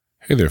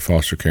Hey there,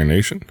 Foster Care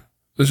Nation.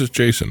 This is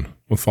Jason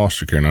with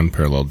Foster Care: An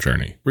Unparalleled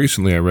Journey.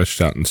 Recently, I reached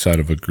out inside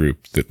of a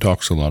group that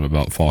talks a lot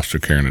about foster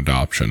care and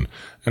adoption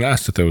and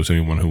asked if there was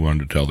anyone who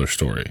wanted to tell their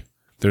story.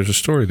 There's a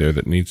story there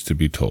that needs to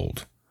be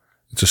told.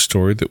 It's a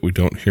story that we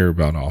don't hear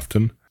about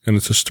often, and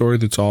it's a story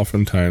that's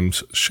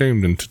oftentimes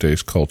shamed in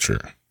today's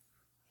culture.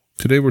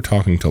 Today we're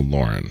talking to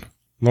Lauren.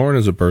 Lauren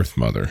is a birth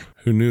mother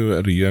who knew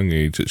at a young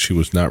age that she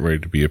was not ready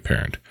to be a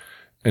parent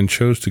and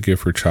chose to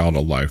give her child a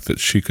life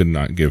that she could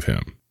not give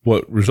him.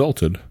 What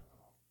resulted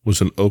was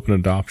an open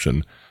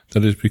adoption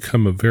that has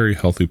become a very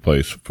healthy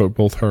place for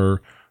both her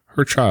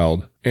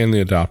child, and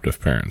the adoptive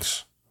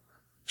parents.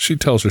 She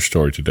tells her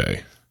story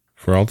today.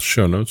 For all the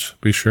show notes,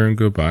 be sure and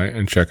go by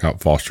and check out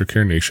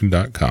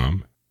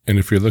fostercarenation.com. And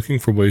if you're looking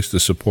for ways to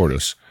support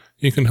us,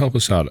 you can help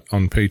us out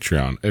on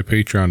Patreon at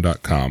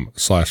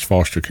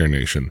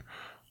patreon.com/fostercarenation.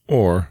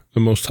 Or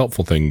the most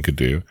helpful thing you could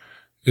do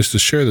is to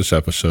share this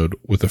episode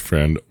with a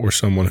friend or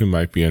someone who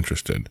might be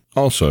interested.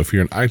 Also, if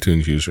you're an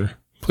iTunes user,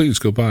 please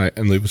go by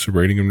and leave us a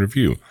rating and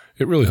review.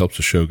 It really helps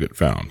the show get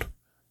found.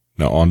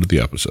 Now on to the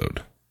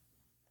episode.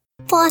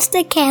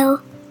 Foster Care: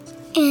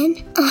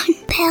 An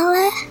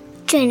Unparalleled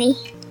Journey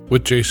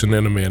With Jason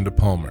and Amanda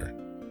Palmer.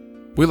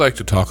 We like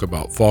to talk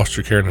about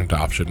foster care and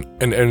adoption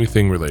and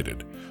anything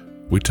related.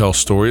 We tell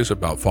stories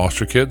about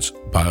foster kids,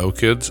 bio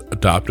kids,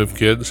 adoptive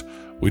kids.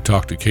 We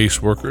talk to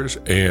caseworkers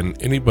and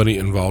anybody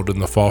involved in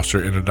the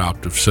foster and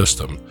adoptive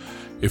system.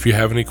 If you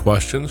have any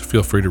questions,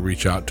 feel free to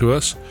reach out to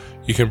us.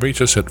 You can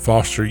reach us at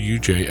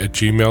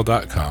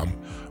fosteruj@gmail.com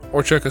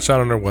or check us out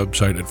on our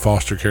website at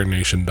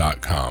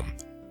fostercarenation.com.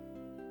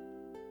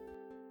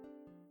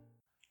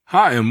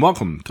 Hi, and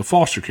welcome to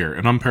Foster Care: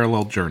 An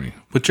Unparalleled Journey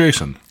with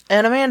Jason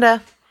and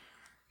Amanda.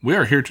 We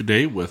are here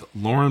today with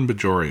Lauren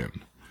Bajorian.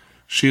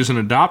 She is an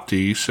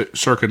adoptee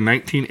circa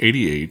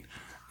 1988,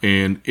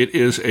 and it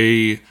is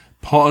a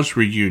Paws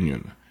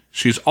reunion.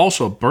 She's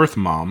also a birth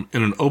mom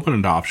in an open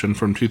adoption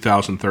from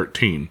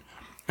 2013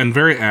 and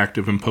very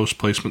active in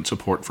post-placement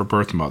support for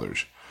birth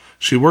mothers.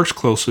 She works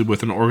closely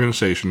with an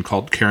organization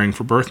called Caring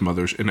for Birth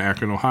Mothers in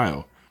Akron,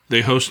 Ohio. They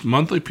host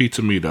monthly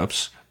pizza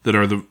meetups that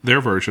are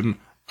their version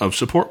of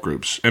support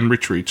groups and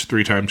retreats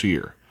 3 times a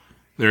year.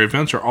 Their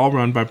events are all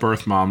run by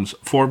birth moms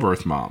for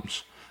birth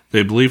moms.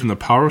 They believe in the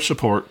power of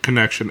support,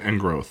 connection, and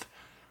growth.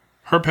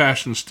 Her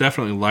passions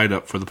definitely light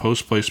up for the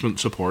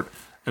post-placement support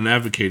and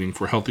advocating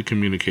for healthy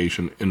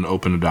communication in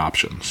open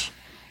adoptions.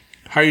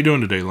 How are you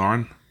doing today,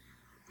 Lauren?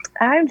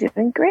 I'm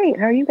doing great.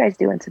 How are you guys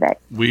doing today?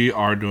 We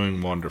are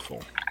doing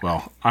wonderful.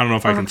 Well, I don't know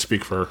if I can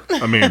speak for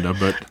Amanda,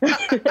 but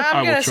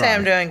I'm going to say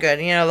I'm doing good.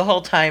 You know, the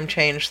whole time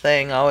change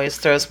thing always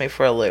throws me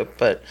for a loop,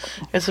 but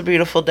it's a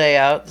beautiful day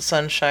out, the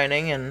sun's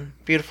shining, and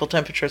beautiful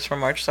temperatures for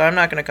March, so I'm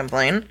not going to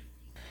complain.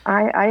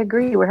 I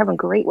agree. We're having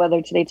great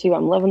weather today, too.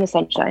 I'm loving the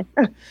sunshine.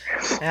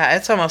 Yeah,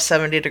 it's almost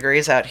 70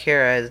 degrees out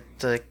here.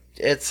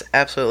 It's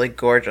absolutely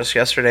gorgeous.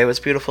 Yesterday was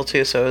beautiful,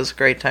 too, so it was a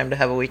great time to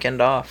have a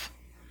weekend off.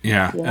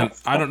 Yeah, yes, and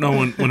I don't know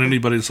when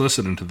anybody's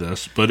listening to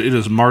this, but it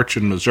is March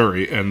in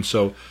Missouri, and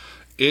so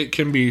it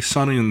can be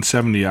sunny and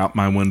 70 out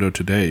my window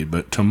today,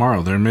 but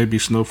tomorrow there may be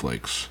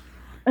snowflakes.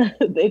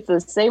 It's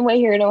the same way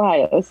here in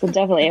Ohio, so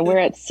definitely, and we're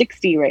at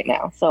 60 right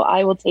now, so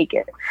I will take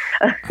it.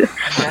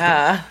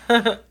 Yeah.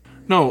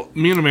 No,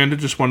 me and Amanda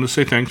just wanted to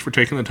say thanks for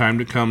taking the time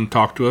to come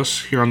talk to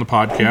us here on the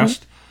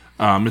podcast.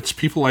 Mm-hmm. It's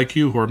people like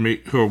you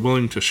who are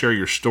willing to share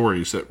your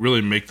stories that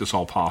really make this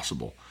all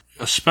possible,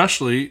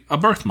 especially a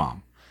birth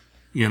mom.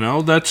 You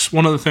know, that's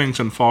one of the things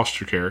in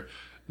foster care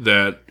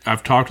that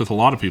I've talked with a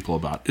lot of people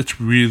about. It's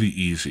really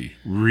easy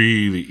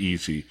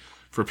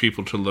for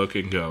people to look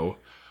and go,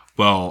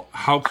 well,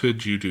 how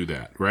could you do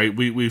that, right?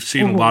 We've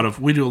seen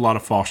we do a lot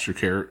of foster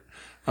care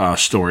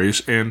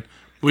stories, and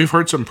we've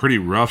heard some pretty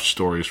rough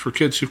stories for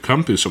kids who've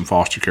come through some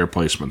foster care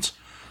placements.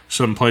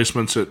 Some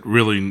placements that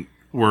really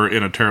were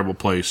in a terrible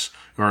place,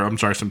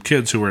 some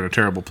kids who were in a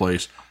terrible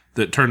place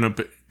that turned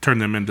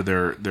them into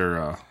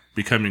their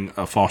becoming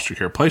a foster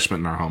care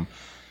placement in our home.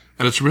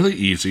 And it's really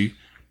easy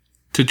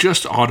to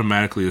just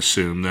automatically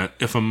assume that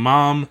if a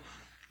mom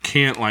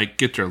can't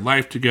get their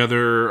life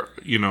together,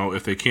 you know,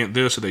 if they can't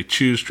this, or they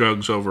choose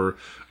drugs over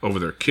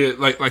their kid,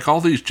 like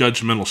all these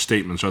judgmental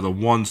statements are the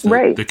ones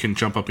that can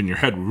jump up in your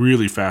head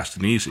really fast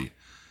and easy.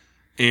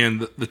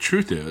 And the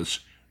truth is,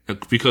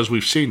 because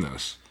we've seen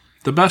this,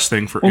 the best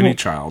thing for any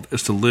child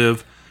is to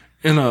live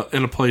in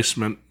a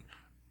placement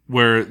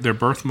where their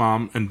birth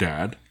mom and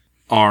dad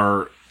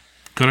are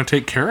going to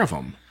take care of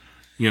them,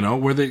 you know,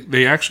 where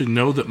they actually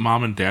know that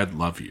mom and dad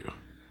love you.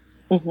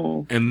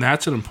 Mm-hmm. And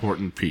that's an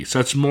important piece.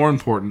 That's more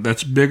important.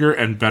 That's bigger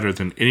and better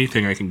than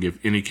anything I can give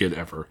any kid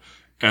ever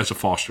as a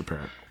foster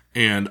parent.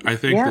 And I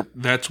think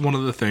that's one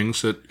of the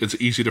things that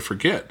it's easy to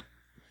forget.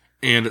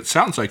 And it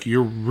sounds like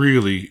you're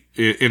really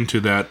into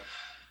that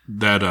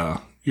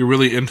you're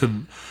really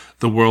into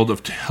the world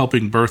of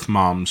helping birth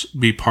moms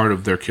be part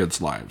of their kids'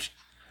 lives.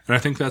 And I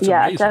think that's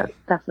amazing. Yeah,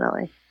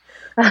 definitely.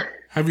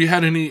 Have you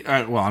had any,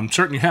 well, I'm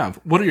certain you have.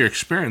 What are your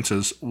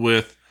experiences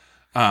with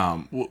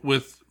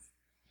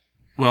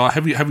Well,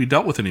 have you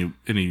dealt with any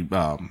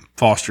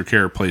foster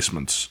care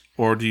placements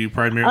or do you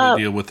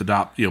primarily deal with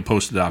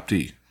post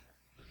adoptee?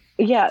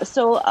 Yeah,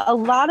 so a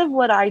lot of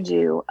what I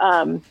do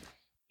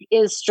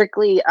is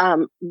strictly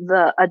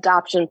the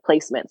adoption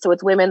placement. So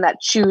it's women that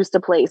choose to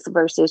place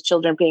versus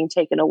children being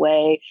taken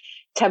away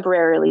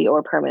temporarily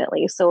or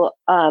permanently. So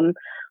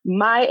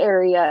my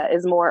area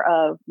is more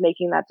of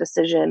making that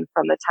decision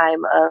from the time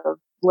of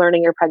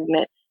learning you're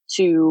pregnant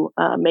to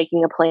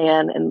making a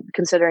plan and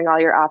considering all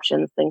your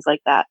options, things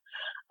like that.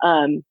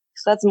 So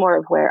that's more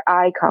of where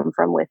I come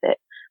from with it.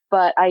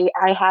 But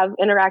I have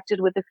interacted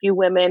with a few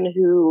women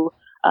who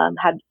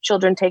had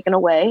children taken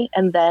away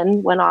and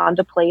then went on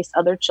to place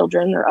other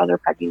children or other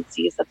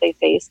pregnancies that they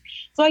faced.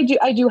 So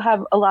I do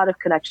have a lot of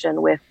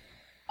connection with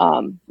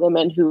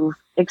women who've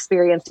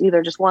experienced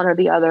either just one or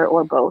the other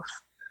or both.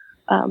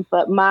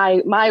 But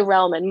my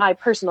realm and my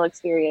personal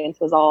experience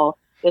was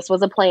this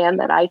was a plan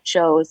that I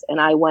chose, and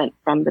I went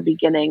from the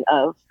beginning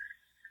of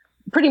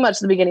pretty much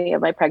the beginning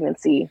of my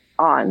pregnancy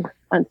on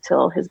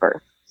until his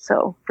birth.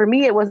 So for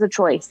me, it was a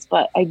choice,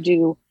 but I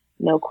do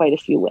know quite a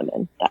few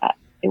women that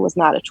it was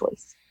not a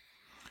choice.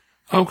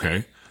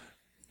 Okay.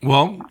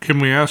 Well, can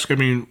we ask,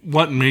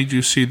 what made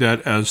you see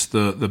that as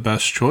the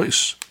best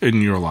choice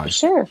in your life?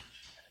 Sure.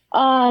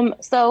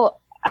 So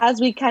as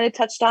we kind of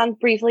touched on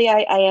briefly,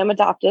 I am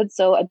adopted.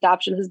 So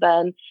adoption has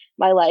been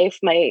my life.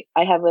 I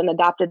have an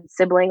adopted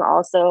sibling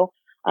also.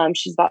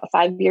 She's about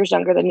 5 years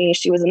younger than me.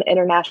 She was an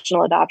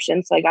international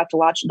adoption. So I got to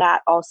watch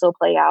that also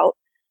play out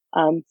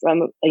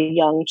from a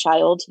young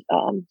child.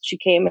 She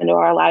came into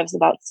our lives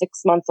about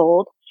 6 months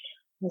old.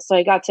 So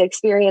I got to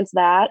experience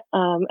that.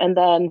 And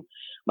then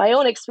my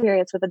own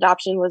experience with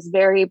adoption was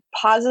very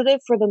positive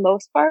for the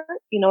most part.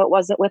 It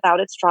wasn't without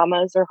its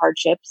traumas or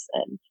hardships.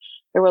 And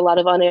there were a lot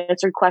of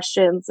unanswered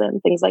questions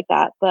and things like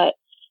that. But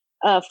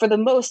for the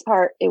most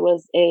part, it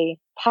was a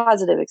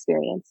positive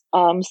experience.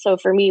 So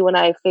for me, when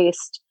I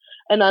faced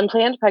an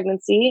unplanned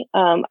pregnancy,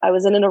 I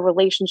was in a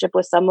relationship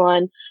with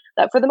someone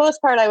that for the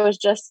most part, I was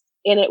just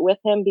in it with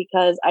him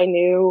because I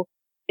knew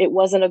it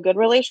wasn't a good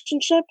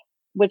relationship,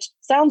 which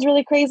sounds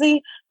really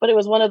crazy, but it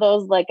was one of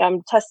those, like,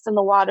 I'm testing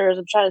the waters.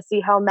 I'm trying to see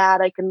how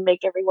mad I can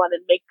make everyone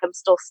and make them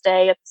still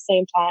stay at the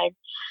same time.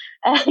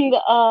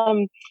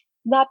 And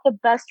not the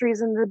best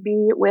reason to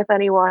be with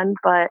anyone,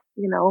 but,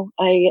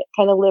 I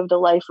kind of lived a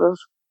life of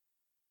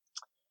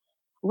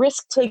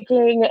risk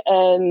taking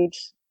and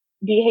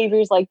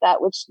behaviors like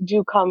that, which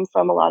do come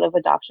from a lot of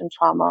adoption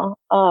trauma.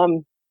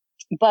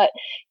 But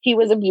he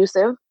was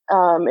abusive.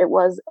 It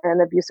was an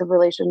abusive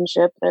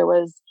relationship. There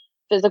was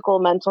physical,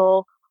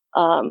 mental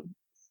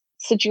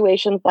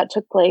situations that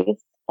took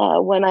place.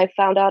 When I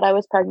found out I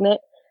was pregnant,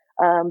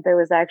 there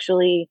was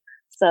actually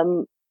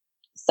some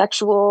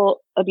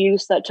sexual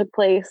abuse that took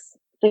place,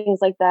 things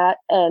like that.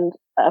 And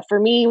for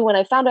me, when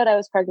I found out I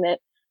was pregnant,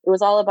 it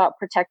was all about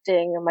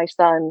protecting my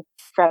son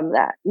from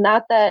that.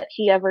 Not that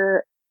he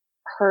ever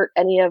hurt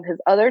any of his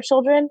other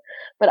children,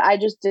 but I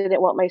just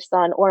didn't want my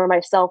son or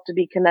myself to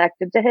be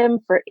connected to him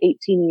for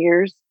 18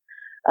 years.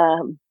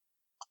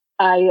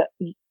 I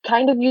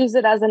kind of used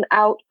it as an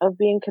out of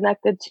being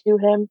connected to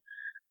him.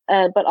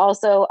 But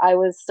also I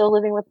was still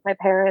living with my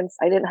parents.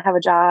 I didn't have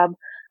a job.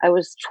 I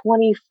was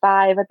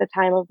 25 at the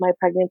time of my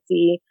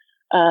pregnancy.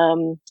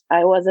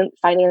 I wasn't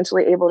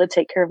financially able to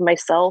take care of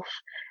myself.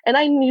 And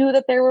I knew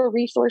that there were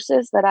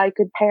resources that I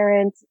could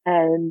parent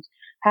and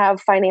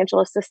have financial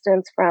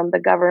assistance from the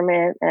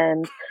government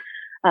and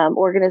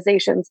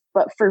organizations.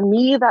 But for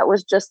me, that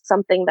was just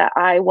something that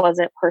I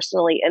wasn't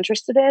personally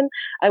interested in.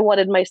 I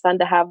wanted my son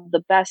to have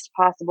the best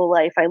possible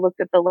life. I looked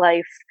at the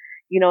life,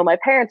 my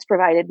parents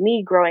provided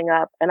me growing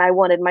up, and I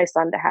wanted my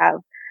son to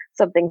have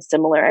something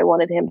similar. I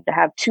wanted him to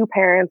have two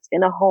parents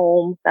in a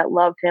home that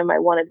loved him. I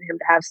wanted him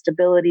to have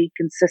stability,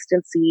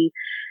 consistency.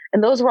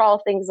 And those were all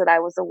things that I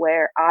was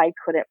aware I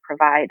couldn't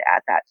provide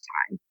at that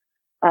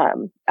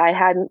time. I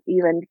hadn't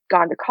even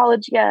gone to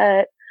college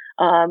yet.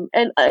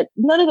 And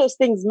none of those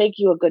things make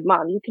you a good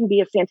mom. You can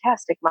be a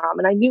fantastic mom.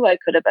 And I knew I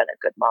could have been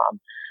a good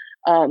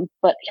mom.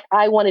 But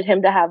I wanted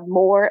him to have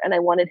more, and I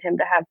wanted him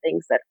to have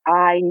things that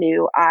I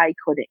knew I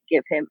couldn't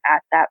give him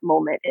at that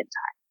moment in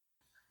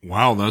time.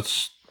 Wow,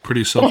 that's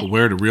pretty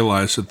self-aware to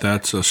realize that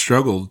that's a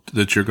struggle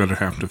that you're going to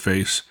have to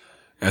face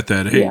at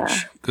that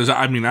age. Because,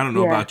 I don't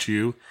know about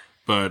you,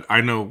 but I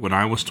know when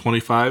I was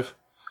 25,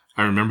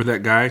 I remember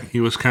that guy.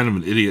 He was kind of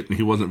an idiot, and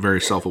he wasn't very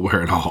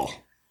self-aware at all.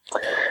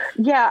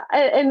 Yeah,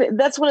 and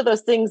that's one of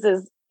those things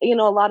is, a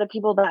lot of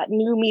people that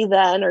knew me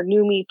then or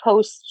knew me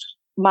post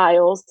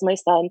Miles, my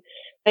son,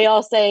 they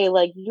all say,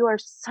 like, you are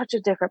such a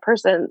different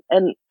person.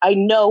 And I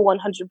know 100%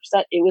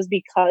 it was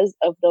because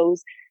of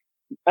those,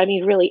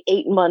 really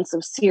 8 months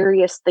of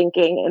serious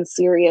thinking and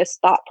serious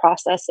thought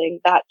processing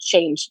that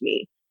changed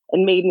me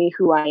and made me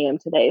who I am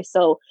today.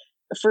 So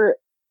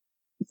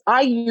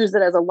I use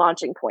it as a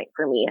launching point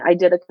for me. I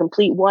did a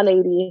complete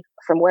 180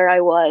 from where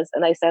I was,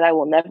 and I said, I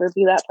will never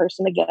be that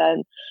person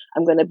again.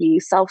 I'm going to be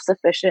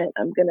self-sufficient.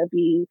 I'm going to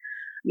be,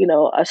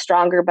 a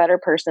stronger, better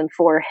person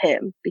for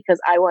him, because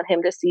I want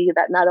him to see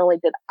that not only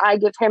did I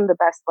give him the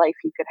best life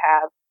he could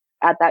have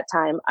at that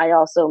time, I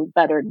also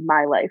bettered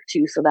my life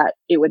too, so that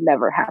it would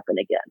never happen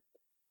again.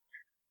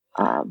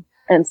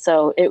 And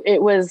so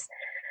it was,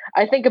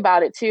 I think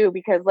about it too,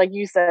 because like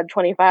you said,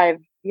 25,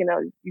 you know,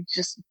 you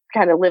just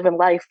kind of living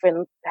life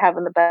and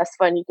having the best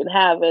fun you can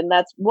have. And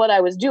that's what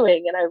I was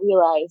doing. And I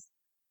realized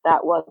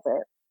that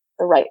wasn't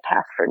the right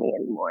path for me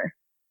anymore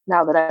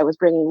now that I was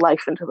bringing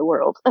life into the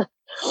world.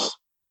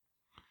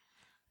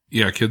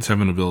 Yeah, kids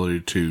have an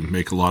ability to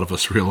make a lot of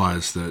us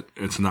realize that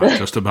it's not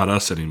just about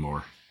us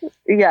anymore.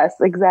 Yes,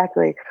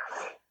 exactly.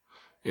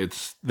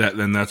 It's that,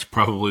 and that's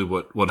probably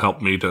what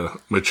helped me to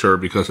mature,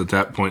 because at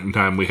that point in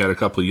time we had a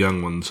couple of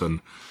young ones,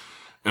 and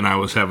I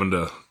was having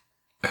to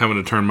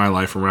turn my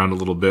life around a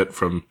little bit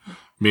from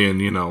being,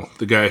 you know,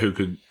 the guy who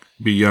could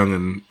be young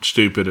and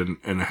stupid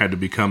and had to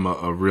become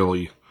a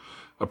really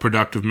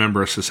productive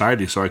member of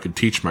society so I could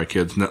teach my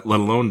kids, let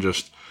alone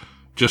just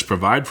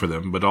provide for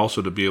them, but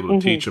also to be able to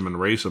teach them and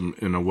raise them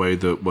in a way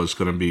that was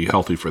going to be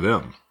healthy for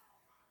them.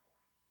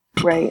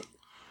 Right.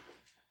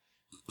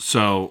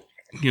 So,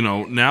 you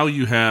know, now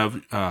you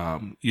have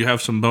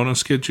some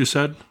bonus kids, you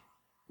said?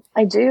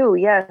 I do,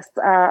 yes.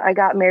 I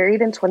got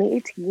married in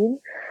 2018,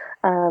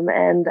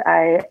 and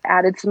I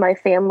added to my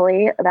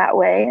family that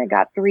way. I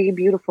got 3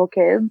 beautiful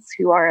kids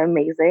who are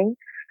amazing.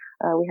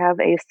 We have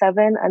a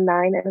 7, a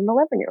 9, and an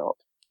 11-year-old.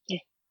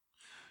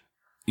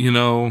 You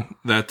know,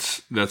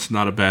 that's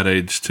not a bad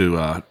age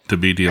to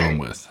be dealing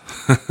with.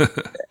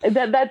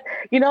 that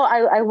you know,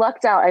 I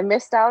lucked out. I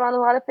missed out on a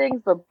lot of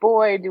things, but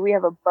boy, do we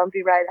have a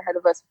bumpy ride ahead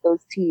of us with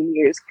those teen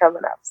years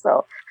coming up.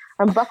 So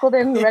I'm buckled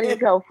in, ready to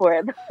go for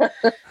it.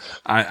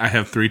 I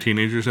have 3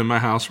 teenagers in my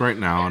house right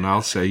now, and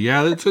I'll say,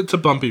 yeah, it's a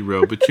bumpy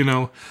road. But, you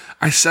know,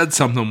 I said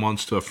something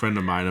once to a friend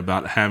of mine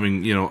about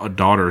having, you know, a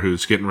daughter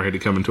who's getting ready to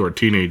come into her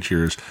teenage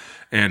years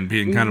and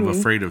being kind of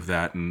afraid of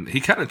that. And he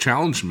kind of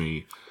challenged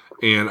me.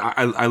 And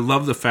I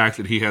love the fact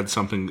that he had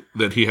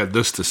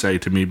this to say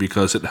to me,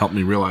 because it helped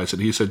me realize it.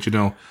 He said, you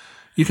know,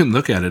 you can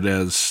look at it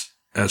as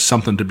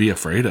something to be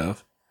afraid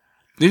of.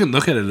 You can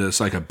look at it as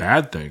like a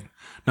bad thing.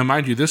 Now,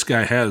 mind you, this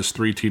guy has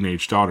 3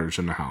 teenage daughters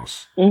in the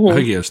house. I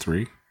think he has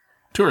 3.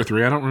 2 or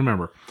 3, I don't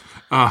remember.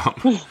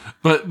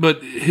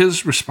 But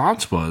his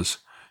response was,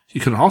 you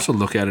can also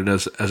look at it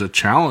as a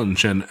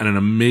challenge and an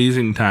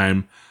amazing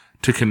time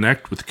to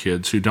connect with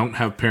kids who don't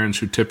have parents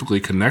who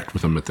typically connect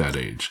with them at that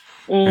age.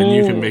 And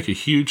you can make a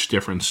huge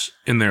difference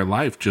in their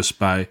life just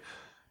by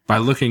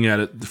looking at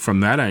it from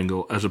that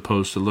angle, as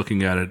opposed to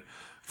looking at it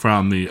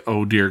from the,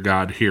 oh dear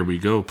God, here we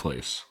go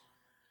place.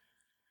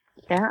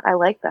 Yeah, I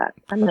like that.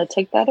 I'm going to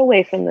take that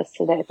away from this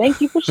today.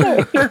 Thank you for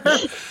sharing.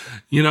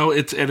 You know,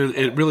 it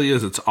really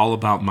is. It's all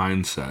about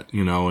mindset,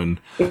 you know, and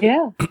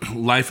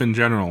life in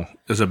general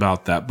is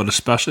about that, but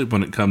especially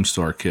when it comes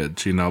to our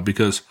kids, you know,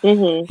 because,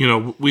 you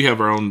know, we have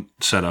our own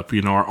setup.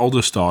 You know, our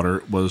oldest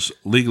daughter was,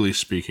 legally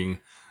speaking,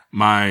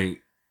 my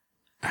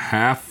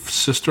half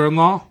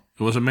sister-in-law.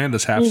 It was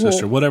Amanda's half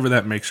sister, whatever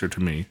that makes her to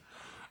me.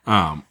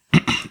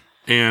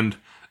 And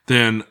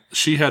then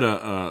she had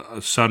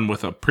a son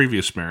with a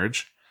previous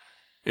marriage,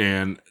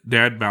 and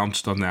Dad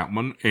bounced on that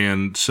one,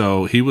 and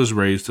so he was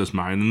raised as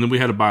mine. And then we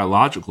had a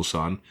biological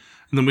son,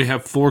 and then we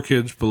have 4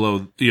 kids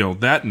below, you know,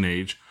 that in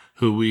age,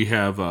 who we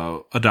have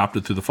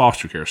adopted through the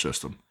foster care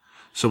system.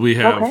 So we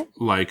have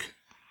like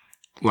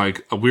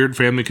a weird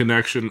family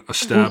connection, a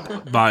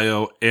step,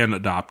 bio, and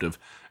adoptive.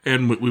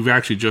 And we've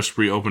actually just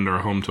reopened our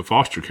home to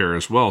foster care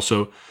as well.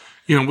 So,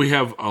 you know, we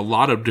have a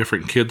lot of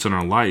different kids in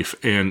our life,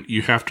 and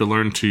you have to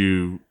learn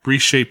to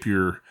reshape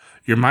your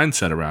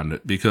mindset around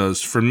it.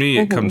 Because for me,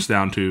 it comes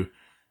down to,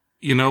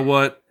 you know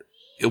what?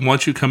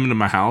 Once you come into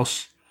my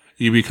house,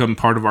 you become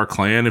part of our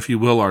clan, if you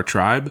will, our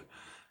tribe.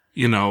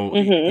 You know,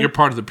 you're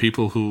part of the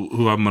people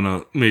who I'm going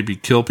to maybe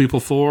kill people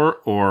for,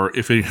 or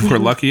if we're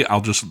lucky,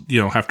 I'll just,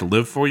 you know, have to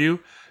live for you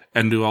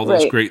and do all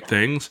those great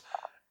things.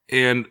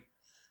 And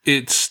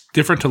it's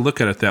different to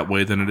look at it that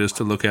way than it is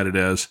to look at it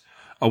as,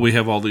 oh, we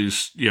have all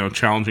these, you know,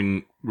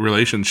 challenging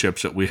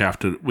relationships that we have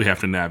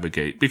to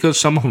navigate, because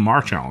some of them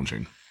are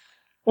challenging.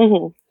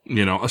 You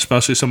know,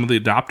 especially some of the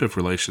adoptive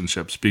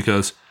relationships,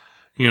 because,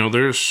 you know,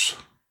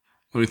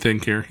 let me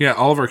think here. Yeah,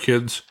 all of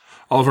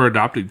our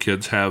adopted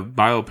kids have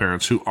bio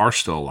parents who are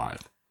still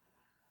alive.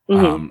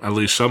 At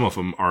least some of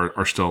them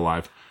are still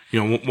alive.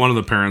 You know, one of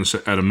the parents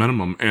at a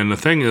minimum. And the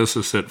thing is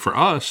that for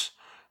us,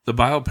 the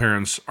bio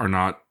parents are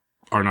not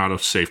a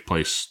safe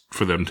place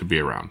for them to be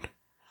around.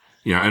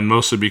 Yeah, and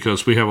mostly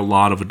because we have a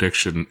lot of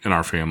addiction in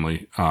our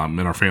family, in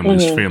our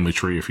family's family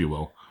tree, if you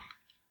will.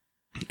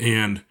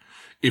 And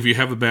if you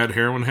have a bad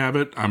heroin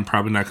habit, I'm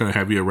probably not going to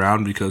have you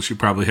around, because you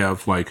probably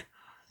have like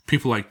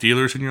people like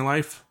dealers in your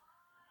life,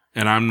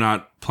 and I'm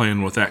not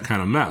playing with that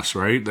kind of mess,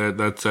 right?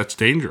 That's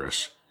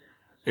dangerous,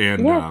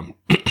 and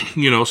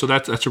you know, so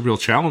that's a real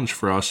challenge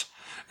for us,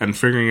 and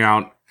figuring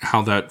out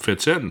how that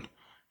fits in,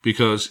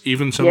 because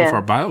even some of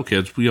our bio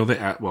kids, you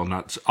know,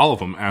 not all of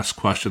them, ask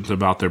questions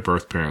about their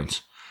birth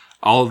parents.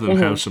 All of them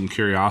have some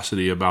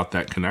curiosity about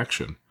that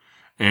connection,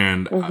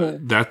 and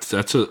that's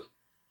a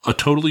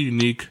totally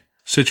unique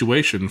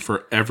situation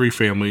for every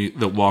family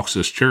that walks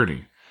this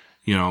journey.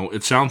 You know,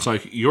 it sounds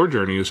like your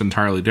journey is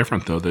entirely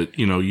different, though, that,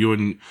 you know, you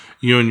and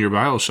your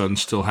bio son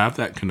still have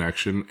that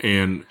connection,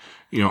 and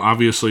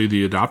obviously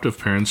the adoptive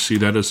parents see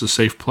that as a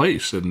safe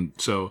place. And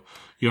so,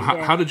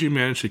 how did you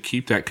manage to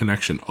keep that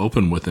connection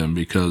open with them?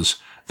 Because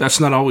that's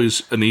not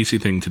always an easy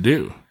thing to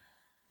do.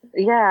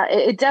 Yeah,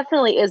 it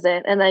definitely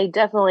isn't. And I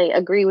definitely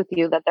agree with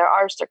you that there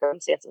are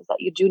circumstances that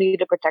you do need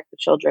to protect the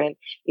children.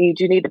 You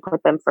do need to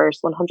put them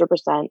first,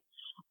 100%.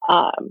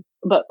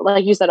 But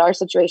like you said, our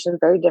situation is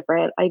very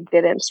different. I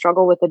didn't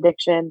struggle with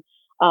addiction.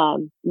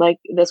 Like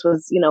this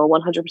was,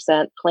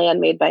 100% plan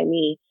made by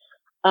me.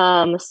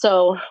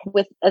 So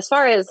as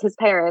far as his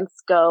parents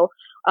go,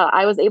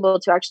 I was able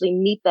to actually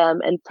meet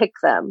them and pick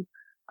them.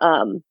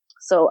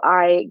 So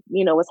I,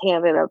 was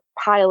handed a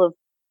pile of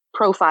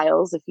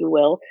profiles, if you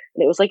will,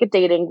 and it was like a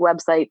dating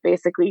website.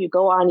 Basically, you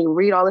go on, you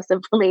read all this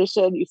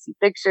information, you see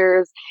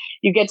pictures,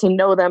 you get to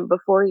know them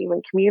before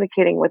even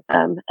communicating with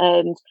them.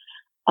 And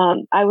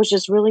I was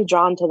just really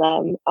drawn to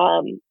them.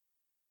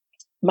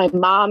 My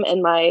mom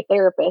and my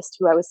therapist,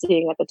 who I was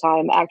seeing at the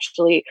time,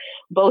 actually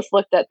both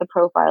looked at the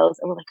profiles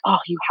and were like, "Oh,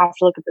 you have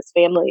to look at this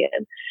family."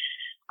 And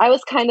I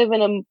was kind of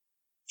in a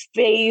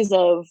phase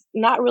of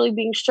not really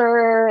being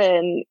sure,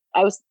 and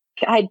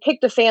I'd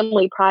picked a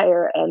family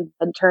prior and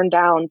turned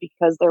down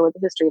because there was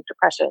a history of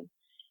depression.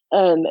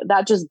 And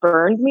that just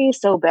burned me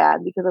so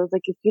bad, because I was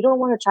like, if you don't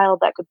want a child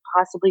that could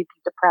possibly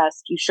be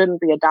depressed, you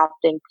shouldn't be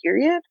adopting,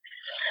 period.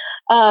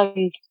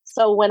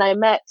 So when I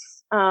met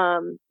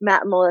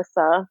Matt and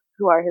Melissa,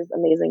 who are his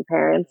amazing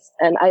parents,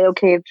 and I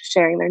okayed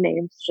sharing their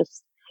names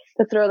just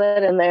to throw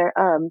that in there,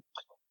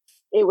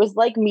 it was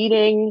like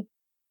meeting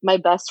my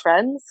best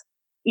friends,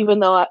 even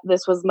though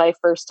this was my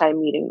first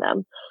time meeting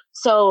them.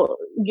 So,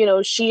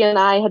 she and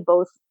I had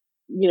both,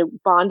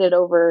 bonded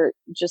over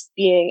just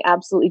being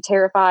absolutely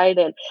terrified.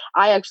 And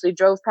I actually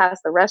drove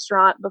past the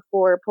restaurant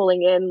before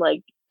pulling in,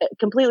 like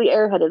completely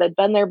airheaded. I'd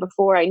been there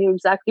before. I knew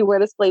exactly where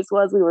this place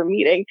was we were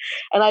meeting.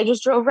 And I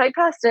just drove right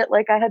past it.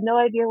 Like I had no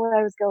idea where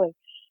I was going.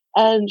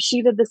 And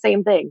she did the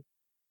same thing.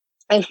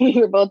 And we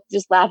were both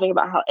just laughing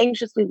about how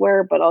anxious we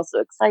were, but also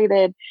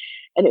excited.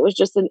 And it was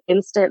just an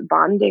instant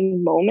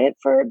bonding moment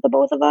for the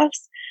both of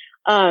us.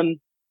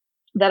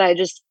 That I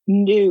just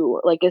knew,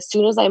 like, as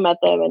soon as I met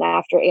them and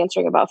after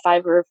answering about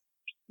 5 or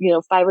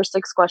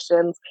 6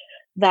 questions,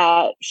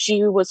 that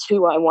she was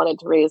who I wanted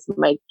to raise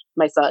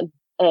my son.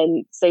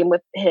 And same with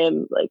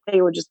him. Like,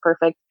 they were just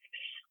perfect.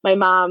 My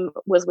mom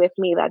was with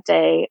me that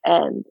day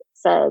and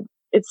said,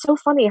 "It's so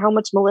funny how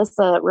much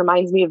Melissa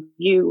reminds me of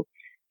you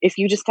if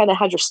you just kind of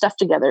had your stuff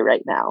together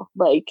right now.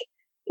 Like,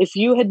 if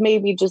you had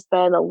maybe just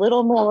been a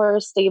little more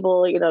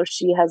stable,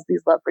 she has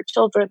these love for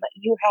children that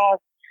you have."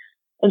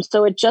 And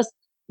so it just,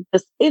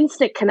 this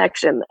instant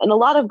connection. And a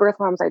lot of birth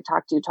moms I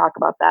talk to talk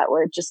about that,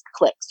 where it just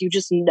clicks. You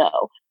just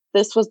know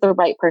this was the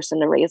right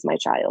person to raise my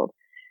child.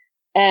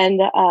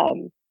 And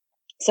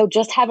so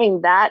just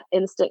having that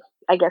instant,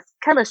 I guess,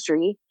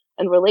 chemistry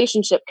and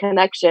relationship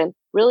connection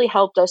really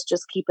helped us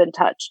just keep in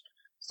touch.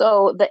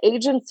 So the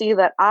agency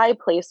that I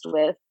placed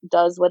with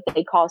does what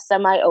they call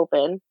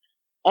semi-open,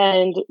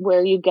 and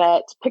where you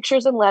get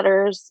pictures and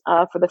letters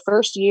for the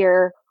first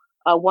year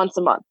once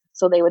a month.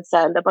 So they would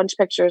send a bunch of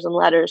pictures and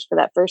letters for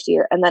that first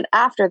year. And then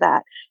after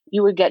that,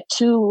 you would get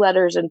 2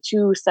 letters and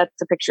 2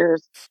 sets of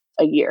pictures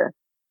a year.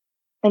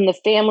 And the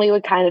family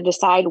would kind of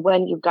decide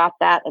when you got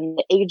that, and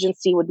the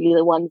agency would be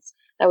the ones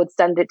that would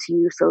send it to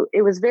you. So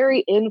it was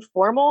very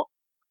informal,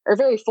 or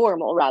very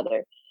formal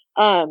rather.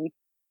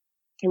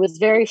 It was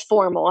very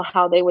formal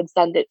how they would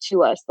send it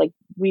to us. Like,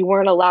 we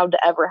weren't allowed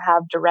to ever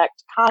have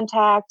direct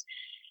contact.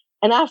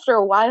 And after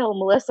a while,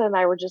 Melissa and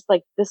I were just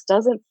like, this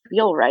doesn't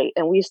feel right.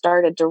 And we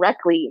started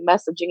directly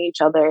messaging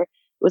each other. It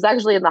was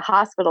actually in the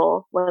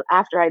hospital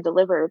after I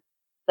delivered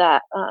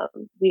that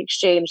we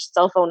exchanged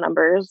cell phone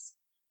numbers.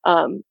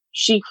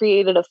 She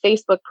created a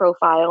Facebook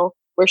profile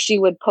where she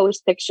would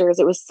post pictures.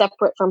 It was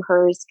separate from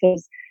hers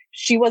because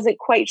she wasn't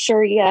quite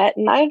sure yet.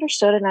 And I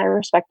understood and I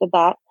respected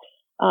that.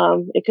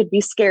 It could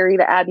be scary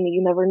to add me.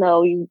 You never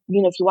know.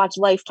 If you watch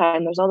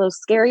Lifetime, there's all those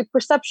scary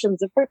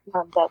perceptions of birth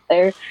moms out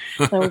there.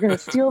 And we're going to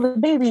steal the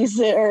babies,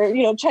 or,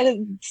 try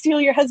to steal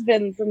your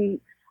husbands, and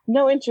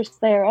no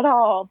interest there at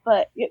all.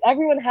 But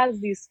everyone has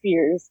these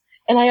fears,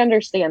 and I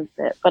understand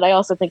it, but I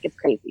also think it's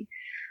crazy.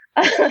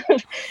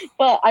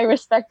 But I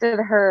respected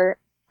her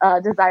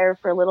desire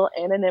for a little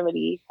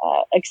anonymity,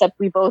 except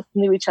we both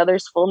knew each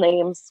other's full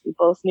names. We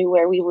both knew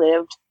where we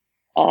lived.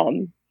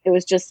 It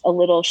was just a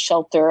little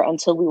shelter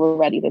until we were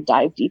ready to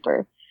dive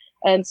deeper.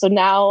 And so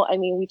now,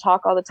 we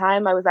talk all the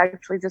time. I was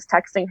actually just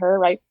texting her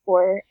right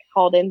before I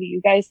called in to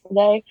you guys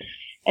today.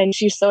 And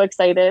she's so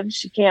excited.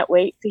 She can't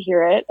wait to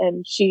hear it.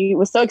 And she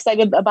was so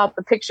excited about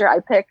the picture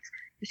I picked.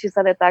 She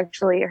said it's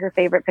actually her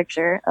favorite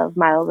picture of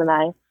Miles and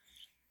I.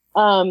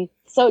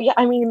 So yeah,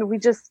 we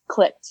just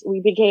clicked. We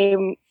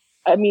became,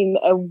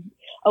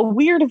 a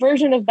weird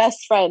version of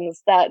best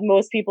friends that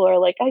most people are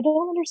like, I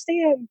don't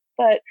understand,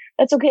 but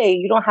that's okay.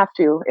 You don't have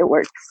to. It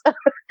works.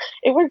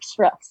 It works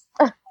for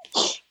us.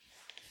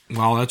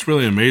 Well, that's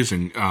really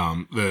amazing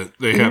that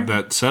they have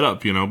that set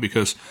up,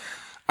 because,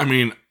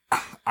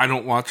 I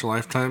don't watch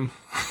Lifetime,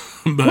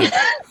 but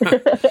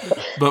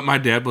my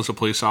dad was a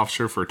police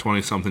officer for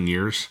 20-something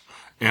years,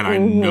 And I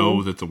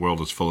know that the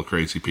world is full of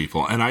crazy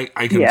people. And I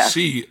can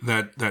see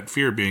that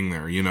fear being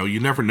there. You know, you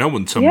never know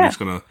when somebody's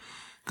gonna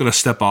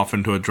step off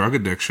into a drug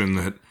addiction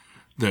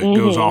that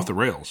goes off the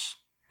rails.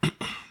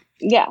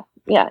 Yeah.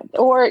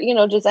 Or, you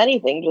know, just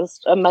anything,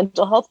 just a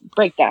mental health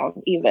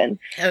breakdown even.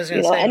 I was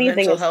going to say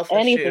anything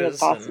is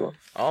possible.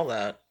 All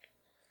that.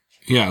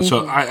 Yeah,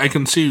 so I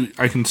can see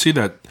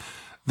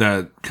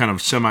that kind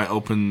of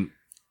semi-open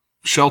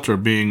shelter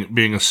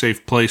being a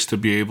safe place to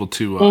be able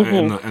to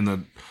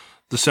and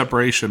the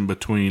separation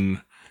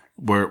between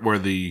where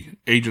the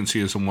agency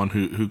is the one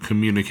who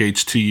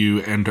communicates to you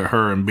and to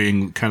her, and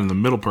being kind of the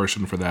middle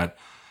person for that.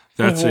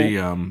 That's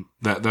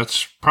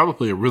that's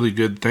probably a really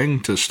good thing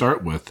to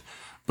start with.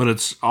 But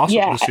it's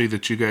awesome to see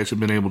that you guys have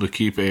been able to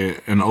keep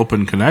an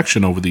open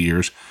connection over the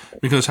years.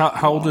 Because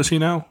how old is he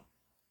now?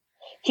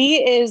 He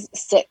is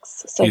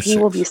 6, so he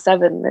will be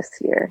 7 this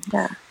year.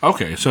 Yeah.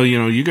 Okay, so you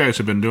know you guys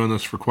have been doing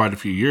this for quite a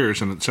few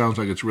years, and it sounds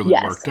like it's really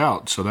worked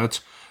out. So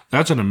that's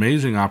an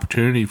amazing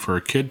opportunity for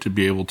a kid to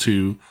be able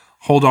to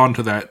hold on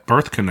to that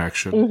birth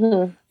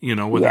connection, you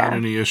know, without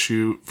any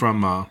issue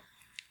from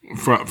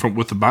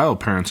with the bio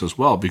parents as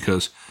well.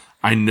 Because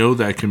I know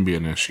that can be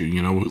an issue.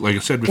 You know, like I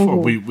said before,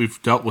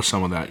 we've dealt with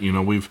some of that. You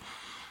know, we've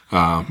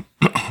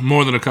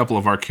more than a couple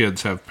of our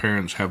kids have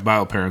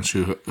bio parents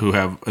who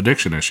have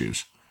addiction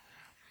issues.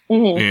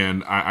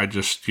 And I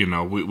just, you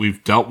know,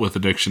 we've dealt with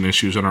addiction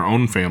issues in our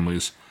own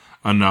families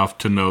enough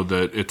to know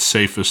that it's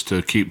safest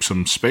to keep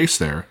some space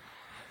there.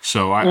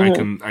 So I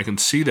can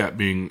see that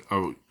being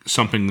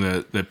something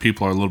that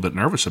people are a little bit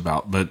nervous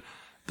about. But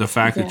the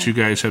fact that you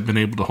guys have been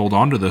able to hold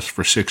on to this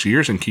for 6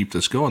 years and keep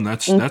this going,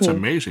 that's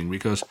amazing,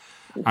 because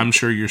I'm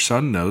sure your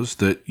son knows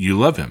that you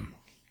love him.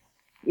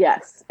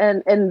 Yes.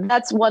 And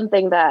that's one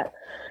thing that,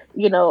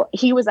 you know,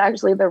 he was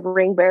actually the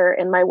ring bearer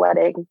in my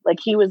wedding. Like,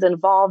 he was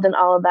involved in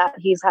all of that.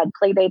 He's had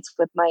play dates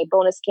with my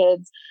bonus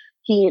kids.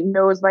 He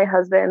knows my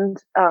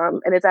husband.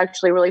 And it's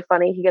actually really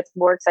funny. He gets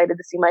more excited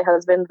to see my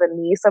husband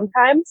than me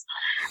sometimes.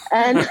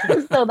 And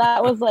so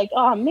that was like,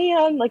 oh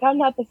man, like I'm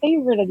not the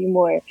favorite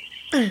anymore.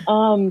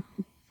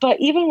 But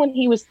even when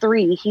he was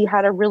 3, he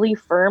had a really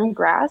firm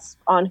grasp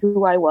on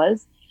who I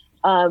was.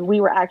 We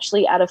were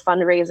actually at a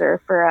fundraiser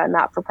for a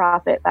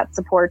not-for-profit that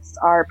supports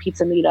our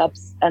pizza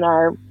meetups and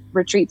our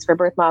retreats for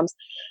birth moms.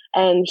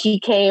 And he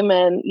came,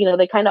 and, you know,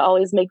 they kind of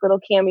always make little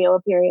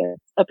cameo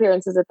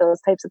appearances at those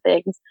types of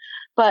things.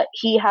 But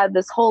he had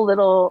this whole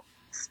little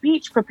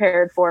speech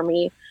prepared for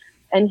me.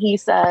 And he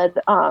said,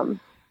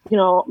 you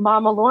know,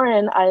 Mama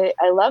Lauren, I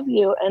love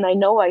you, and I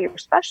know why you're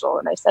special.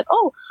 And I said,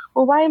 oh,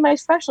 well, why am I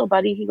special,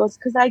 buddy? He goes,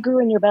 because I grew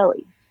in your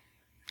belly.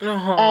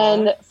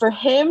 And for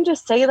him to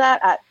say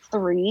that at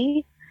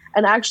 3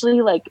 and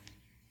actually like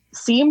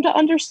seem to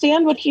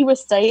understand what he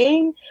was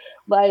saying,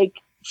 like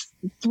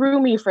threw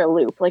me for a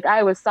loop. Like,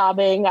 I was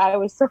sobbing. I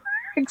was so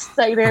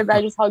excited.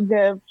 I just hugged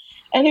him,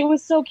 and it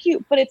was so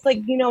cute. But it's like,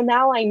 you know,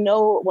 now I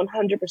know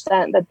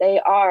 100% that they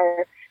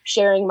are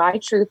sharing my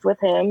truth with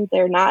him.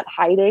 They're not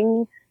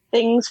hiding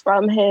things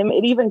from him.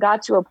 It even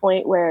got to a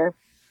point where,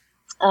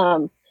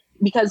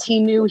 because he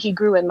knew he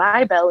grew in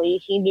my belly,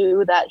 he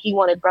knew that he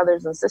wanted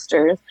brothers and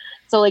sisters.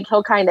 So like,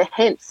 he'll kind of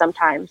hint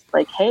sometimes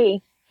like,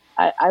 hey,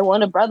 I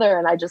want a brother.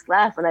 And I just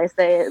laugh and I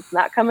say, it's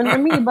not coming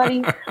from me,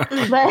 buddy.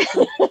 But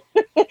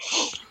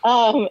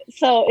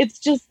so it's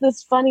just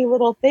this funny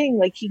little thing.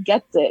 Like, he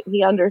gets it.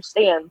 He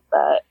understands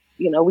that,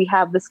 you know, we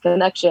have this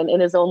connection in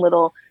his own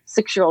little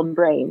 6-year-old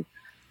brain.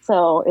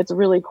 So it's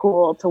really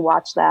cool to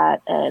watch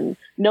that and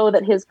know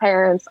that his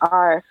parents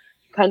are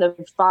kind of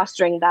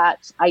fostering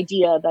that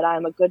idea that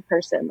I'm a good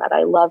person, that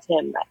I love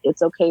him, that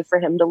it's okay for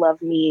him to love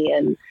me.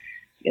 And,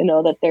 you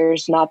know, that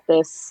there's not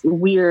this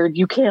weird,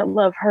 you can't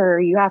love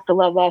her, you have to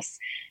love us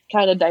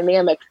kind of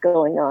dynamic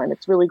going on.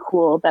 It's really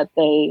cool that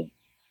they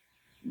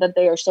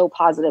are so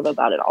positive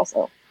about it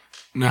also.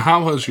 Now,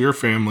 how has your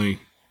family,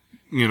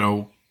 you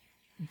know,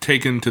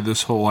 taken to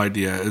this whole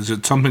idea? Is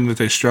it something that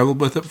they struggled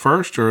with at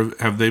first, or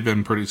have they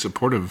been pretty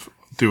supportive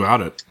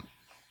throughout it?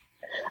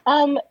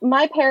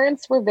 My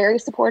parents were very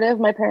supportive.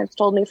 My parents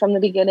told me from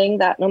the beginning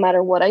that no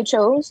matter what I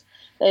chose,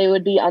 they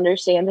would be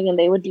understanding and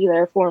they would be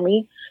there for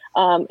me.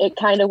 It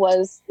kind of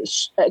was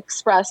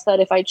expressed that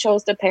if I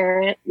chose to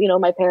parent, you know,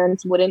 my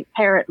parents wouldn't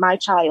parent my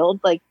child,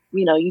 like,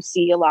 you know, you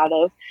see a lot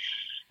of.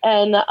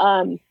 And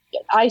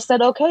I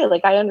said, okay,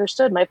 like, I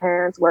understood my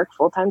parents work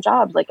full-time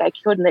jobs. Like, I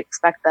couldn't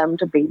expect them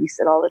to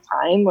babysit all the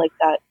time. Like,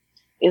 that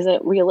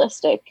isn't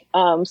realistic.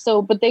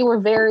 But they were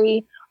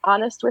very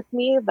honest with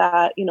me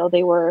that, you know,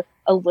 they were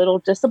a little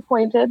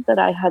disappointed that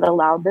I had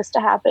allowed this to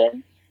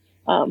happen.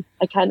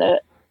 I kind of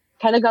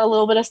got a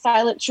little bit of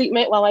silent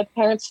treatment while my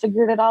parents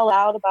figured it all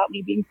out about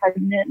me being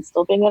pregnant and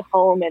still being at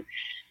home.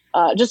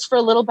 And just for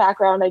a little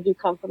background, I do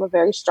come from a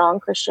very strong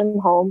Christian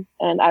home,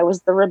 and I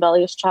was the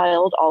rebellious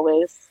child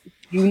always.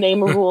 You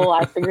name a rule,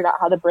 I figured out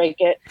how to break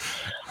it.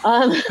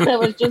 That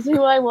was just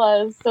who I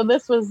was. So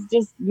this was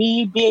just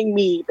me being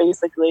me,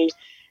 basically.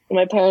 And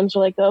my parents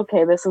were like,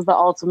 okay, this is the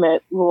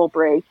ultimate rule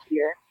break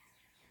here.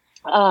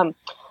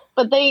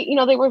 But they, you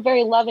know, they were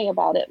very loving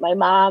about it. My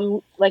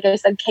mom, like I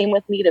said, came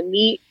with me to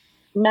meet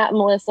Matt and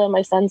Melissa,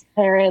 my son's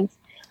parents.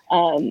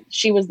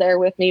 She was there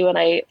with me when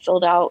I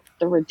filled out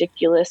the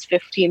ridiculous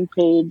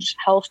 15-page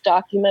health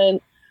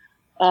document.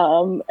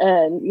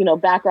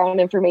 And, background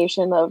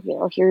information of,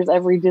 here's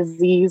every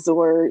disease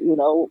or,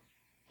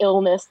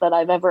 illness that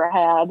I've ever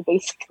had,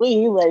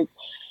 basically,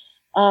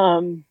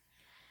 and,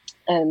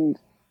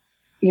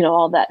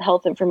 all that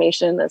health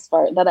information as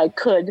far that I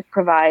could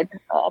provide,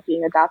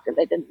 being adopted.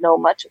 I didn't know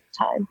much at the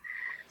time.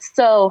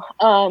 So,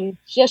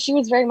 she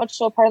was very much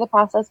so a part of the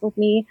process with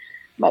me.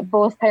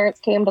 Both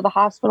parents came to the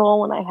hospital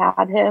when I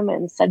had him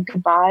and said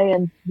goodbye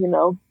and,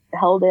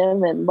 held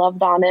him and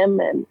loved on him.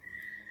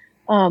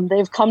 And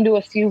they've come to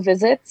a few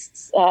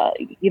visits.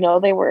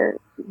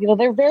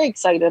 They're very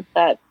excited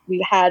that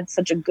we had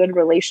such a good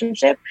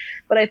relationship.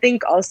 But I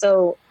think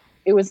also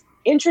it was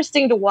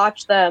interesting to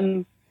watch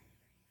them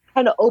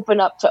kind of open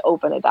up to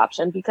open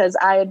adoption, because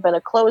I had been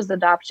a closed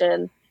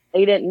adoption.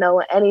 They didn't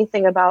know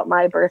anything about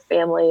my birth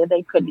family.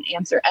 They couldn't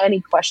answer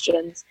any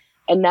questions.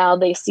 And now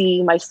they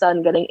see my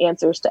son getting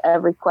answers to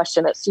every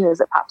question as soon as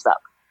it pops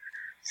up.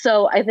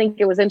 So I think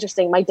it was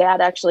interesting. My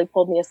dad actually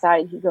pulled me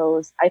aside. He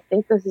goes, I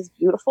think this is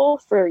beautiful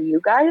for you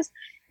guys.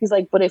 He's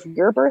like, but if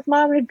your birth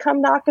mom had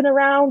come knocking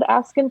around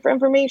asking for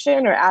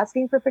information or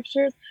asking for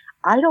pictures,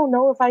 I don't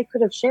know if I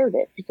could have shared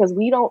it, because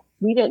we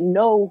didn't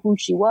know who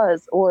she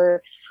was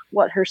or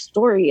what her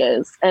story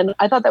is. And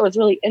I thought that was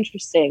really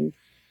interesting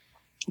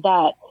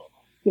that,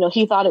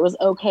 he thought it was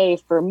okay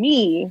for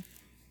me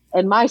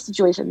and my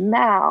situation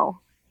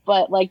now,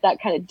 but like that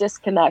kind of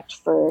disconnect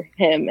for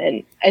him.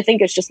 And I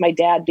think it's just my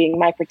dad being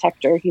my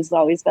protector. He's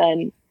always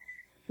been,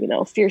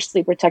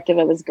 fiercely protective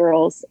of his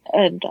girls.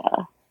 And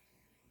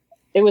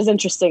it was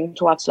interesting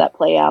to watch that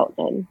play out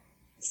and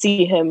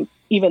see him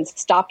even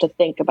stop to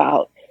think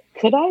about,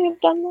 could I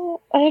have done that?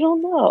 I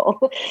don't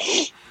know.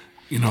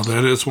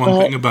 That is one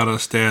thing about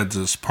us dads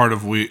is part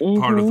of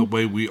the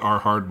way we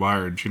are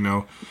hardwired,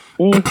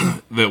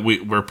 that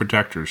we're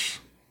protectors.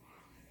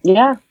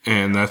 Yeah.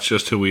 And that's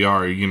just who we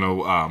are.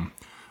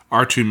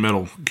 Our two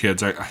middle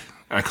kids,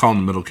 I call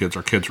them middle kids.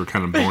 Our kids were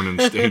kind of born in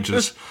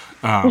stages.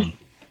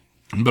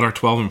 But our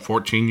 12 and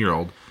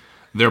 14-year-old,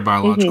 their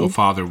biological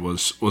father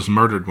was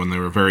murdered when they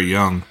were very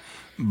young.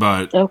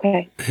 But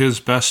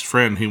his best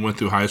friend he went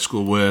through high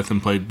school with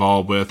and played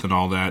ball with and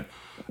all that,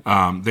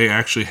 they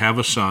actually have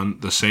a son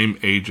the same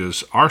age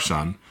as our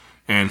son,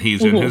 and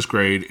he's in his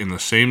grade in the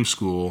same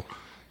school.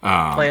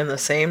 Playing the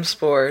same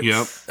sports.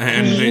 Yep.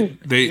 And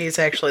he's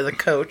actually the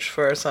coach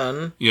for our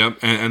son. Yep.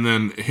 And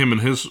then him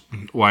and his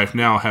wife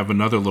now have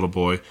another little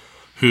boy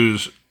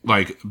who's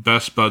like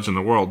best buds in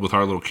the world with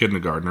our little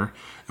kindergartner.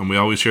 And we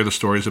always hear the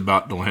stories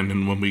about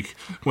Delandon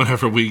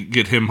whenever we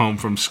get him home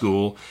from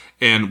school.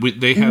 And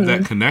they have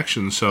that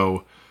connection,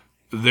 so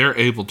they're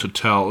able to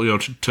tell,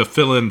 to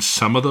fill in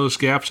some of those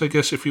gaps, I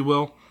guess, if you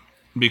will.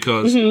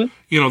 Because,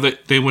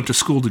 they went to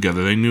school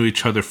together. They knew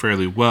each other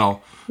fairly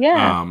well.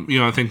 Yeah.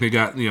 I think they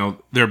got,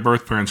 their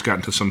birth parents got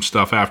into some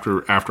stuff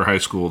after high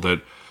school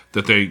that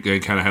they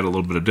kind of had a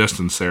little bit of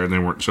distance there, and they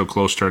weren't so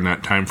close during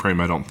that time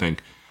frame, I don't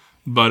think.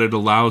 But it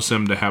allows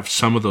them to have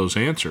some of those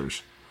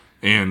answers.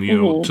 And,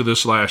 to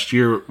this last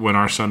year when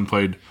our son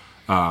played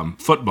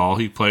football,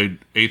 he played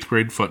 8th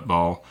grade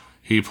football.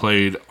 He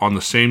played on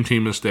the same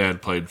team his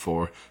dad played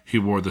for. He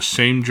wore the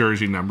same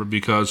jersey number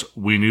because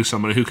we knew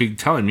somebody who could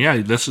tell him, yeah,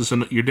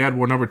 your dad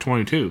wore number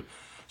 22.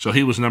 So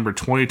he was number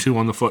 22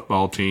 on the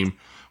football team,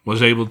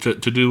 was able to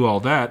do all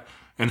that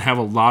and have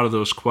a lot of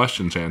those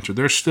questions answered.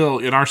 There's still,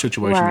 in our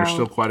situation, there's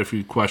still quite a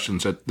few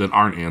questions that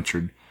aren't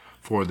answered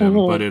for them,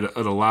 but it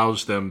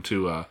allows them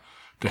to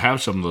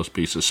have some of those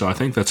pieces. So I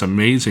think that's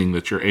amazing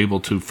that you're able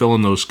to fill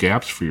in those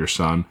gaps for your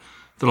son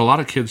that a lot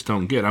of kids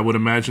don't get. I would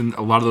imagine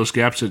a lot of those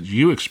gaps that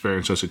you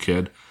experienced as a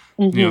kid,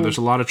 there's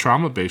a lot of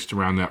trauma based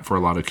around that for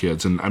a lot of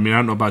kids. And I mean, I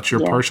don't know about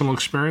your personal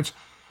experience,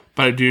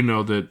 but I do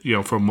know that,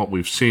 from what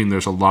we've seen,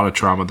 there's a lot of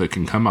trauma that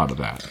can come out of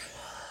that.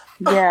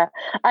 Yeah,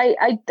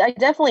 I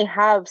definitely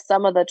have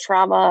some of the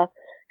trauma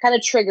kind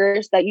of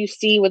triggers that you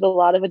see with a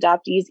lot of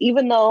adoptees,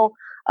 even though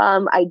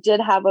I did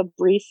have a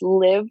brief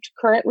lived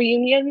current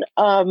reunion.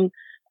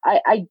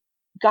 I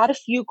got a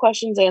few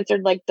questions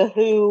answered, like the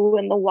who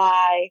and the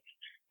why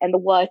and the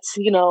what,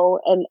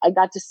 and I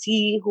got to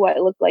see who I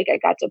looked like. I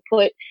got to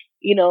put,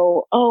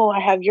 I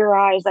have your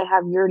eyes, I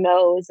have your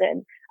nose,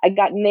 and I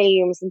got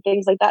names and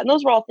things like that. And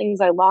those were all things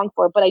I longed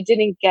for, but I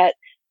didn't get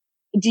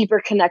deeper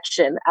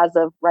connection as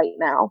of right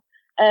now.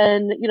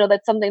 And,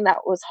 that's something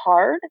that was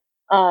hard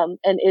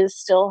and is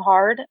still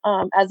hard.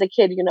 As a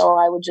kid,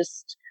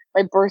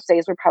 my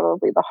birthdays were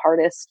probably the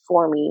hardest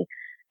for me.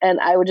 And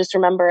I would just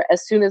remember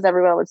as soon as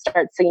everyone would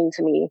start singing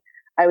to me,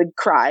 I would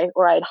cry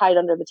or I'd hide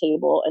under the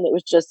table. And it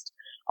was just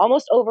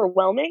almost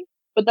overwhelming.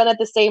 But then at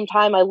the same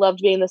time, I loved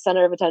being the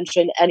center of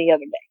attention any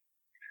other day.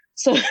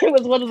 So it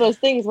was one of those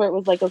things where it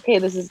was like, okay,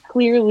 this is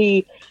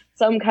clearly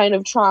some kind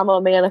of trauma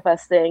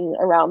manifesting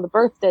around the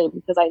birthday,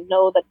 because I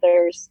know that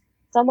there's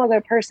some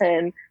other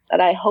person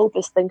that I hope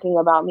is thinking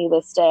about me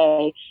this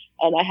day.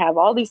 And I have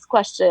all these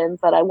questions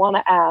that I want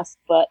to ask,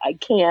 but I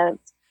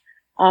can't.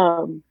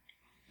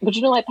 But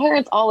my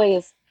parents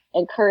always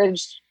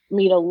encouraged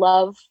me to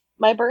love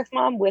my birth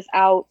mom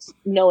without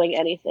knowing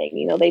anything.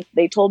 You know,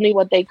 they told me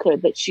what they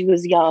could, that she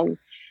was young.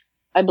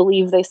 I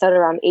believe they said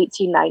around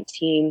 18,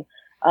 19.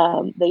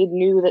 They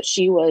knew that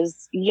she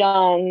was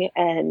young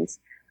and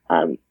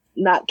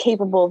not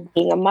capable of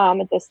being a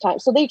mom at this time.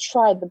 So they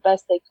tried the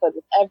best they could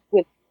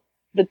with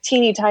the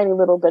teeny tiny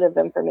little bit of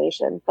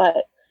information.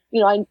 But,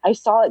 you know, I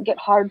saw it get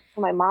hard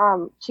for my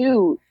mom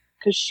too,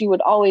 because she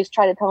would always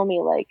try to tell me,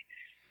 like,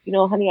 you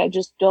know, honey, I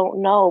just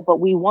don't know, but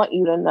we want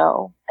you to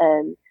know.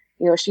 And,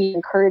 you know, she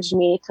encouraged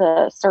me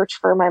to search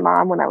for my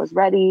mom when I was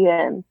ready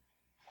and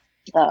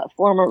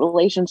form a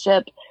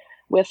relationship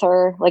with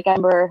her. Like, I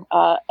remember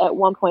at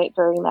one point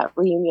during that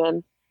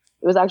reunion,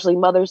 it was actually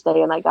Mother's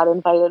Day, and I got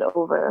invited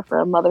over for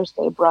a Mother's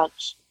Day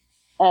brunch.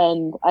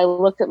 And I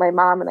looked at my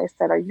mom and I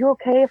said, "Are you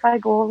okay if I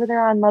go over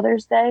there on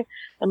Mother's Day?"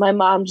 And my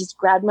mom just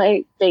grabbed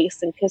my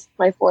face and kissed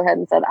my forehead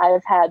and said, "I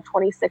have had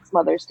 26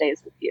 Mother's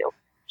Days with you.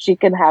 She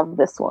can have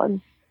this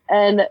one."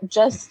 And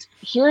just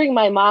hearing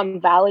my mom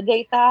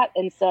validate that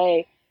and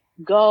say,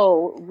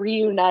 go,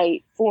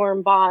 reunite,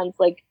 form bonds,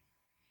 like,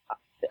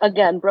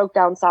 again, broke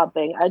down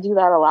sobbing. I do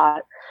that a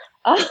lot.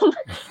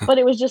 But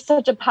it was just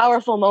such a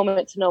powerful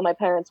moment to know my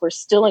parents were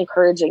still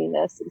encouraging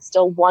this and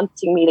still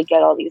wanting me to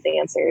get all these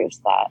answers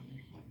that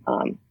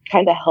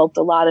kind of helped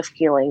a lot of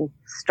healing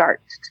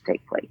start to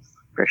take place,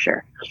 for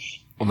sure.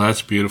 Well,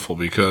 that's beautiful,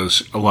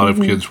 because a lot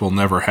of kids will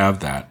never have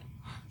that.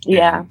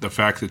 Yeah. And the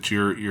fact that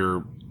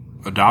your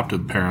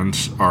adoptive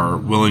parents are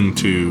willing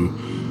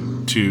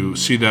to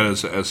see that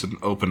as an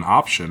open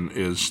option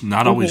is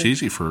not always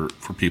easy for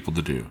people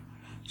to do.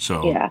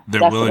 So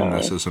their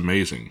willingness is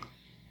amazing.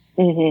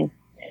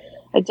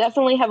 I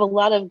definitely have a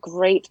lot of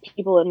great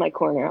people in my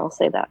corner. I'll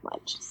say that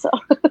much. So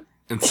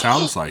it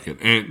sounds like it.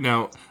 And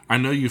now, I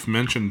know you've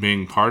mentioned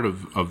being part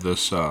of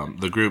this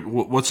the group.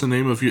 What's the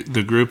name of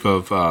the group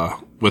of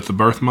with the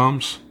birth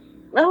moms?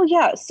 Oh,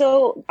 yeah.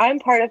 So I'm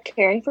part of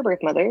Caring for Birth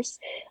Mothers.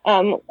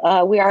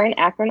 We are in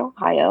Akron,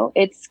 Ohio.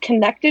 It's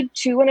connected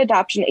to an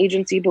adoption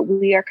agency, but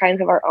we are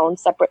kind of our own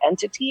separate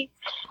entity.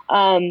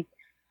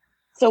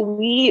 So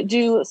we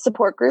do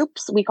support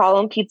groups. We call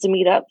them pizza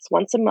meetups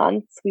once a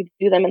month. We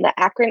do them in the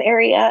Akron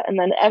area and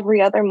then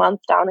every other month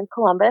down in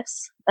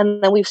Columbus.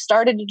 And then we've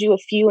started to do a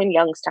few in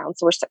Youngstown.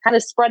 So we're kind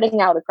of spreading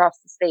out across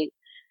the state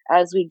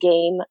as we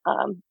gain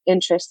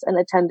interest and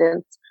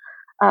attendance.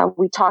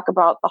 We talk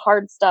about the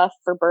hard stuff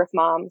for birth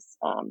moms.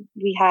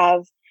 We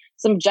have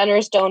some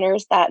generous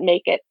donors that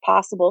make it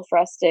possible for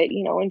us to,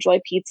 you know,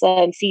 enjoy pizza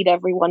and feed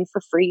everyone for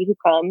free who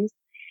comes.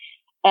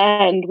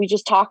 And we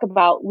just talk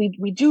about, we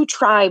do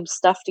tribe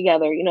stuff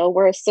together. You know,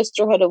 we're a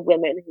sisterhood of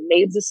women who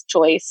made this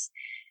choice,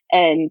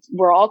 and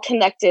we're all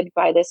connected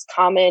by this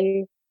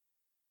common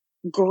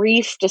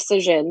grief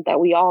decision that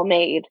we all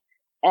made.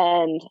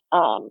 And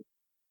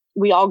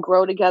we all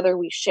grow together.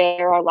 We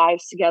share our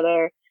lives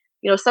together.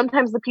 You know,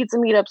 sometimes the pizza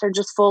meetups are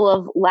just full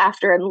of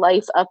laughter and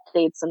life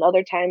updates, and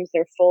other times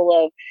they're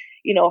full of,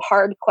 you know,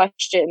 hard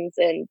questions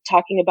and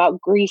talking about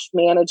grief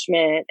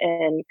management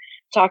and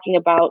talking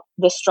about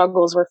the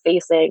struggles we're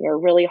facing or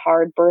really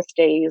hard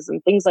birthdays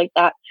and things like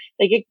that.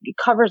 Like it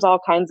covers all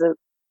kinds of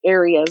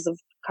areas of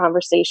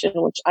conversation,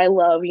 which I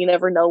love. You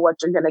never know what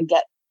you're going to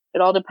get. It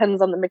all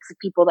depends on the mix of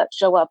people that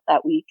show up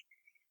that week.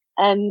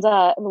 And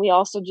we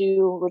also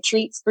do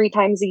retreats 3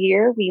 times a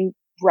year. We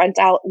rent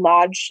out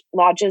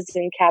lodges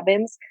and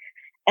cabins,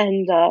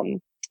 and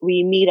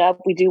we meet up.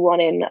 We do one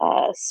in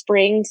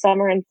spring,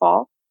 summer, and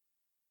fall.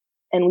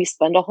 And we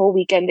spend a whole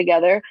weekend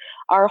together.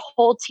 Our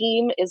whole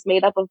team is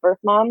made up of birth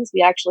moms.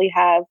 We actually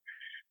have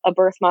a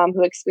birth mom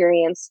who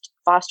experienced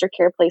foster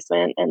care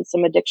placement and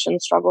some addiction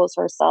struggles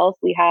herself.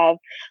 We have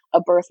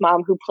a birth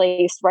mom who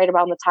placed right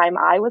around the time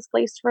I was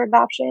placed for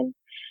adoption.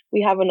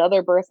 We have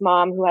another birth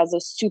mom who has a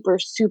super,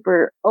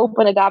 super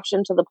open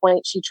adoption to the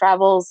point she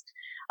travels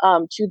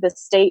to the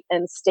state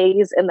and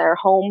stays in their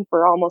home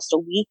for almost a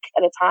week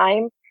at a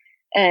time.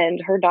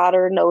 And her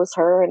daughter knows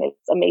her, and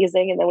it's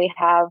amazing. And then we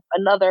have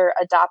another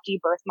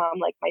adoptee birth mom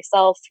like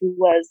myself, who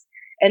was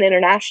an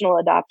international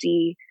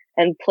adoptee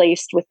and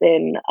placed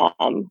within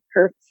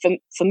her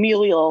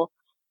familial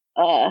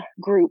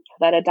group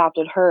that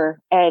adopted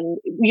her. And,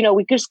 you know,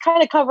 we just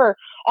kind of cover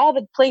all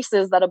the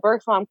places that a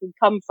birth mom could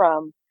come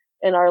from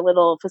in our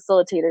little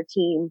facilitator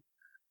team.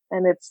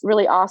 And it's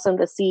really awesome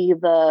to see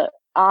the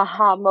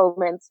aha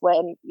moments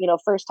when, you know,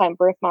 first time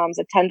birth moms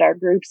attend our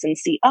groups and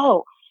see,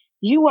 oh,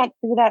 you went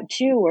through that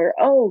too, or,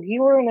 oh,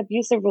 you were in an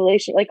abusive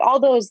relation, like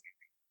all those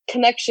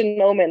connection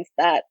moments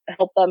that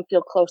help them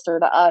feel closer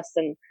to us.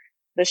 And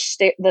the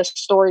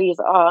stories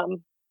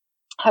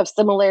have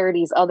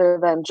similarities other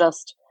than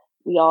just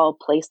we all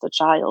placed a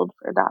child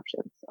for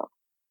adoption. So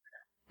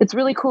it's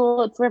really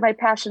cool. It's where my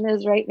passion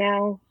is right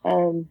now.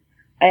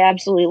 I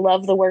absolutely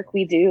love the work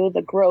we do,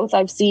 the growth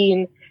I've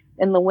seen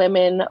in the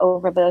women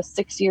over the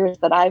 6 years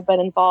that I've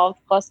been involved,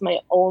 plus my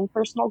own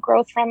personal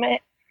growth from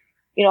it.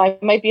 You know, I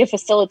might be a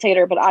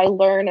facilitator, but I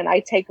learn and I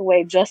take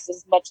away just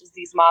as much as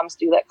these moms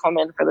do that come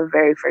in for the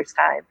very first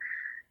time.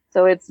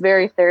 So it's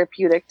very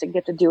therapeutic to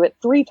get to do it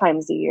 3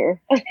 times a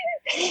year.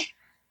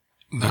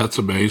 That's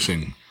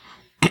amazing.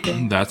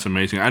 That's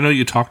amazing. I know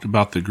you talked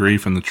about the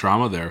grief and the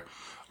trauma there.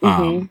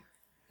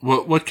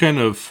 What kind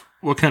of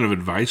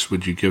advice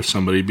would you give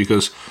somebody?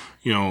 Because,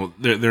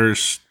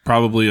 there's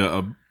probably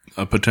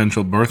a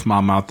potential birth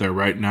mom out there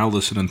right now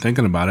listening and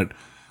thinking about it.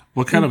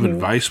 What kind of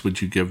advice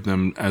would you give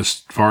them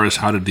as far as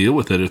how to deal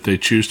with it if they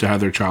choose to have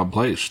their child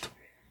placed?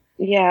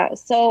 Yeah.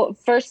 So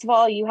first of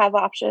all, you have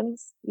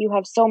options. You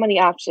have so many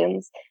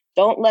options.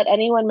 Don't let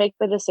anyone make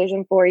the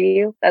decision for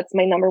you. That's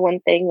my number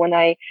one thing when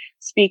I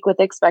speak with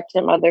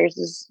expectant mothers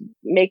is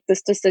make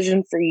this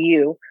decision for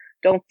you.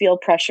 Don't feel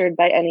pressured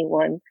by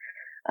anyone.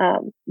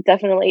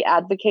 Definitely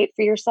advocate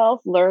for yourself.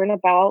 Learn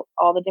about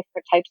all the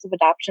different types of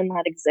adoption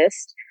that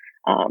exist.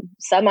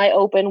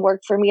 Semi-open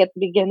worked for me at the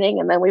beginning,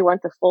 and then we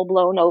went to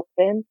full-blown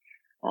open.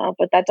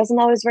 But that doesn't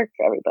always work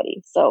for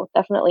everybody. So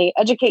definitely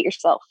educate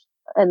yourself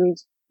and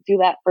do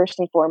that first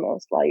and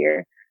foremost while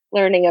you're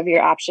learning of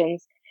your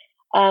options.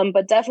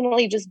 But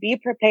definitely just be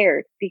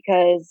prepared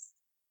because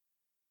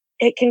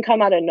it can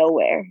come out of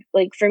nowhere.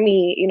 Like for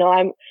me,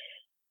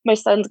 my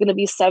son's going to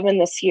be 7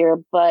 this year,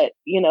 but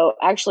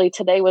actually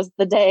today was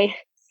the day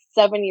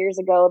 7 years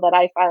ago that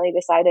I finally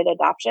decided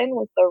adoption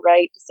was the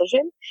right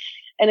decision.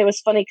 And it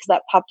was funny because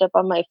that popped up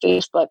on my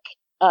Facebook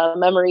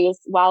memories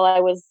while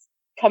I was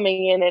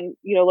coming in and,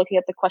 looking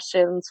at the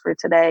questions for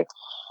today.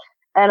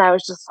 And I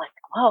was just like,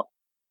 wow,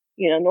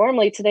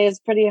 normally today is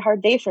a pretty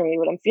hard day for me,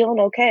 but I'm feeling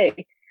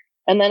okay.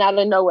 And then out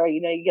of nowhere,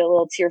 you get a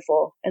little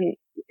tearful. And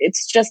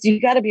it's just,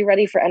 you got to be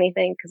ready for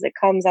anything because it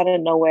comes out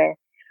of nowhere.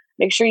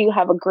 Make sure you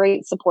have a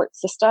great support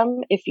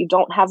system. If you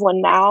don't have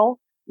one now,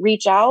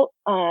 reach out.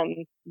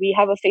 We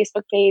have a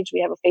Facebook page.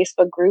 We have a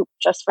Facebook group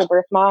just for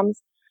birth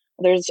moms.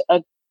 There's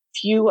a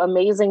few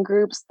amazing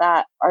groups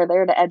that are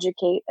there to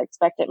educate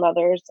expectant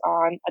mothers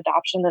on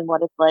adoption and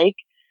what it's like.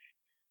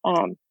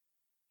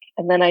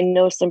 And then I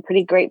know some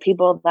pretty great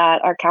people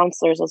that are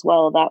counselors as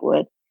well that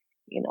would,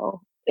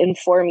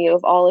 inform you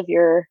of all of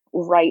your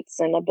rights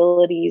and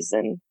abilities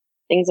and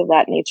things of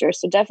that nature.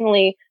 So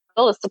definitely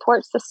build a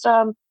support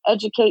system,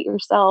 educate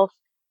yourself,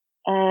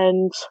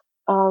 and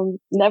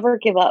never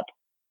give up.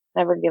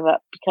 Never give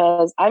up,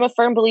 because I'm a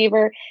firm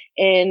believer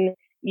in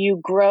you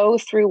grow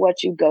through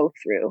what you go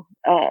through.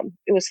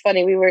 It was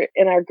funny. We were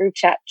in our group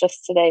chat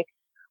just today.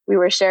 We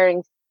were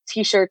sharing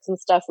T-shirts and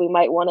stuff we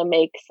might want to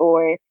make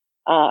for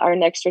our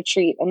next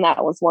retreat. And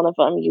that was one of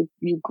them.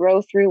 You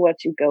grow through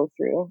what you go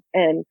through.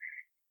 And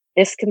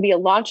this can be a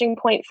launching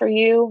point for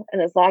you.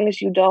 And as long as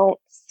you don't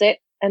sit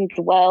and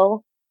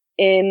dwell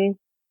in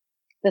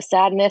the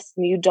sadness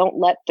and you don't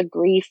let the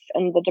grief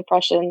and the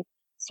depression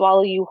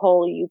swallow you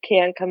whole, you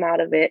can come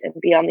out of it and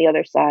be on the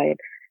other side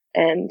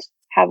and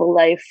have a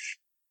life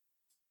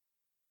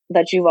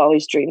that you've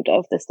always dreamed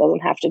of. This doesn't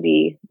have to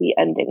be the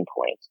ending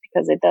point,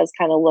 because it does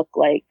kind of look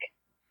like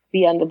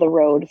the end of the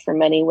road for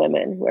many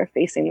women who are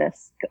facing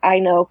this. I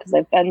know, because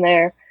I've been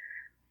there,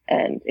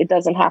 and it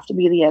doesn't have to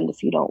be the end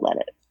if you don't let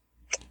it.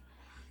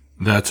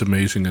 That's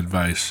amazing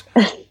advice.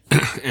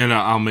 And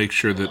I'll make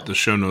sure that the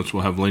show notes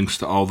will have links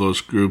to all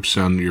those groups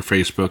on your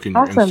Facebook and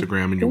your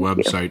Instagram and your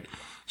website,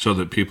 so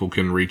that people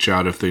can reach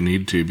out if they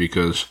need to,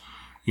 because,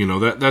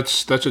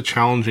 that's a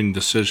challenging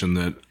decision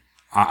that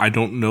I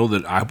don't know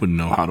that I would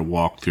know how to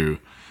walk through.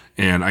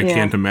 And I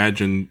can't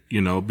imagine,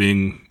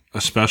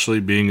 especially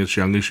being as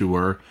young as you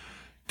were,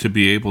 to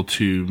be able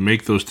to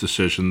make those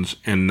decisions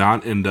and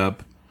not end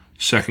up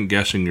second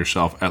guessing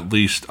yourself at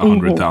least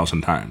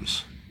 100,000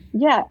 times.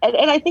 Yeah.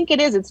 And I think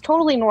it is. It's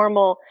totally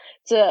normal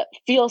to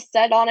feel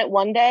set on it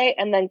one day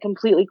and then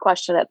completely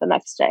question it the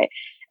next day.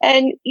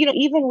 And,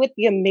 even with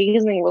the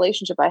amazing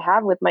relationship I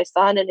have with my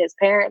son and his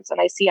parents,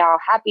 and I see how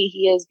happy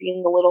he is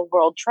being a little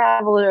world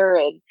traveler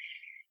and,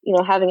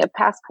 having a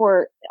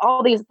passport,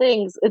 all these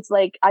things, it's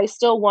like, I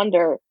still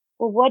wonder,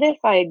 well, what if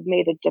I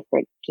made a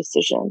different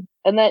decision?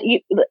 And that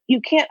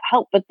you can't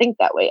help but think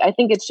that way. I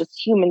think it's just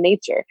human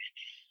nature.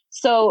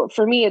 So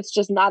for me, it's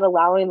just not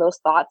allowing those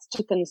thoughts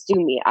to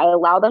consume me. I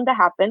allow them to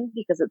happen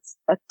because it's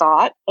a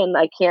thought and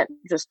I can't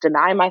just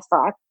deny my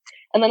thoughts.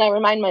 And then I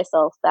remind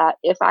myself that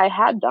if I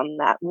had done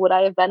that, would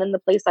I have been in the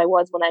place I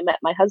was when I met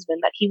my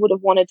husband, that he would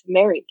have wanted to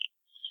marry me?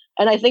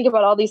 And I think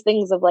about all these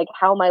things of like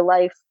how my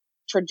life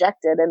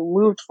trajected and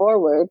moved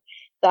forward,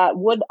 that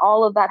would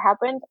all of that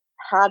happen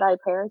had I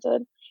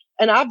parented?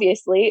 And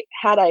obviously,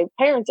 had I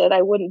parented,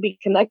 I wouldn't be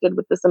connected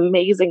with this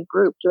amazing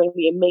group doing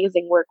the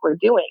amazing work we're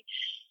doing.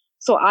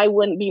 So I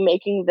wouldn't be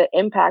making the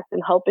impact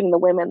and helping the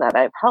women that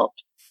I've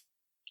helped.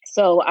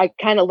 So I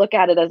kind of look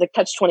at it as a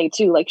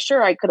catch-22. Like,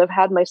 sure, I could have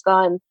had my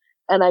son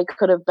and I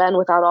could have been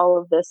without all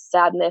of this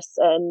sadness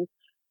and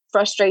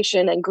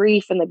frustration and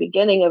grief in the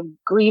beginning of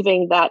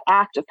grieving that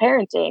act of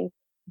parenting,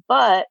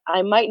 but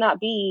I might not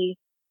be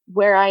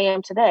where I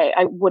am today.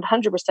 I would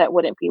 100%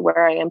 wouldn't be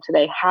where I am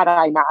today had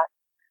I not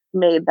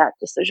made that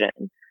decision.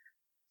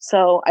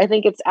 So I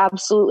think it's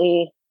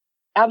absolutely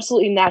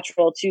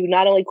natural to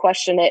not only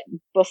question it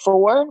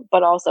before,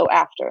 but also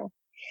after.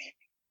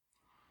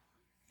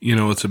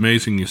 It's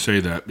amazing you say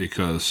that,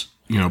 because,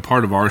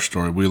 part of our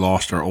story, we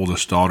lost our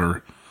oldest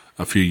daughter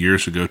a few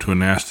years ago to a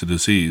nasty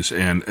disease.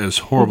 And as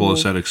horrible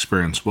as that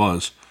experience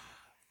was,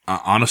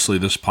 honestly,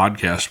 this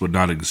podcast would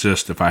not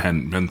exist if I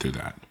hadn't been through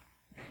that.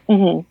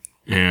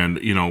 Mm-hmm. And,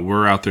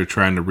 we're out there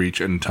trying to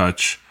reach and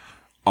touch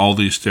all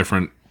these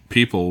different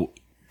people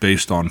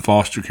based on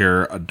foster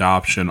care,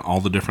 adoption, all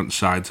the different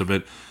sides of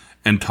it,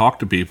 and talk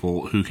to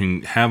people who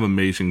can have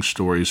amazing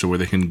stories or where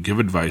they can give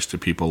advice to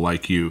people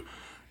like you.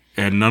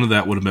 And none of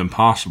that would have been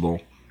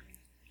possible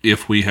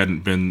if we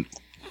hadn't been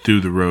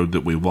through the road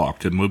that we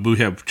walked. And would we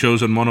have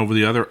chosen one over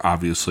the other?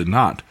 Obviously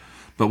not.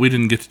 But we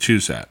didn't get to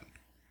choose that.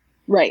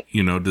 Right.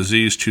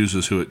 Disease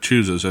chooses who it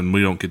chooses, and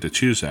we don't get to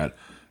choose that.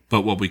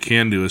 But what we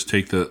can do is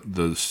take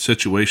the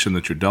situation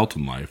that you're dealt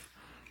in life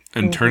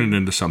and turn it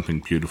into something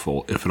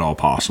beautiful, if at all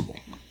possible.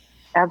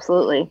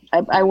 Absolutely.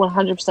 I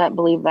 100%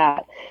 believe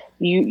that.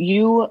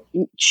 You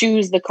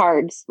choose the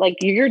cards. Like,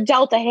 you're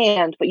dealt a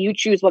hand, but you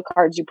choose what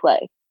cards you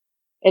play.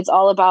 It's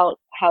all about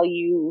how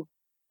you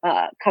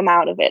come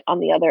out of it on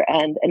the other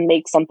end and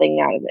make something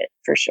out of it,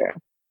 for sure.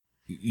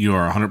 You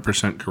are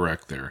 100%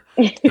 correct there.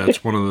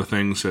 That's one of the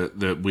things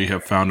that we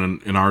have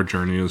found in our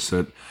journey is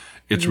that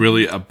it's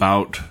really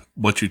about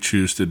what you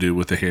choose to do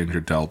with the hand you're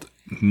dealt,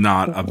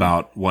 not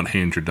about what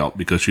hand you're dealt,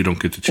 because you don't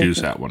get to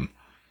choose that one.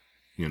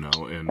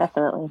 And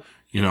definitely.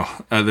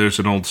 There's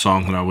an old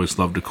song that I always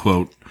love to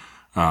quote.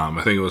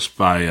 I think it was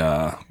by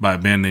a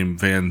band named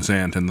Van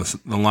Zandt, and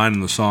the line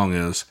in the song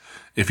is,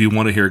 "If you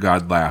want to hear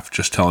God laugh,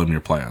 just tell him your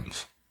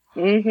plans."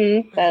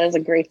 Mm-hmm. That is a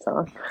great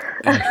song.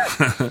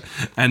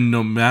 And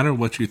no matter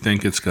what you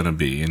think it's going to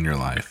be in your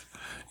life,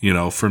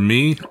 for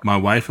me, my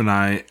wife and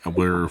I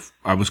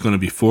was going to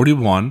be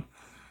 41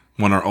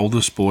 when our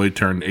oldest boy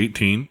turned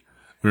 18.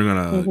 We were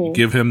going to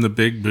give him the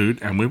big boot,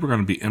 and we were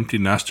going to be empty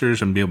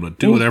nesters and be able to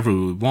do whatever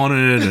we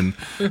wanted,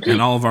 and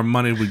all of our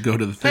money would go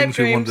to the things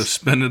we wanted to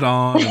spend it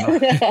on.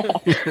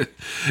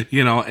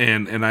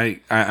 And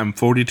I'm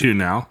 42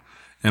 now,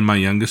 and my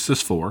youngest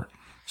is 4.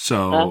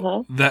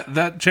 So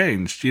that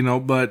changed,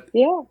 but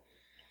yeah.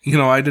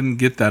 I didn't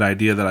get that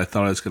idea that I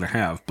thought I was going to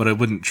have, but I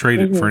wouldn't trade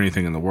it for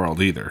anything in the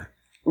world either.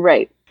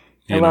 Right.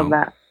 I love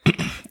that.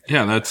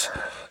 Yeah,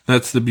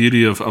 that's the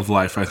beauty of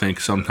life. I think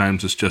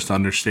sometimes it's just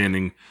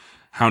understanding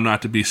how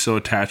not to be so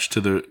attached to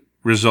the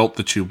result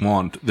that you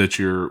want that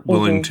you're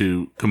willing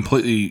to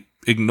completely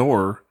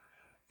ignore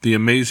the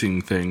amazing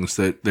things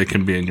that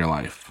can be in your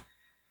life.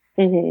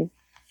 Mm-hmm.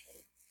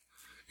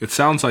 It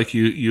sounds like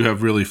you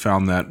have really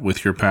found that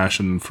with your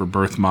passion for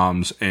birth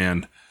moms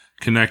and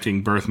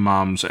connecting birth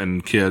moms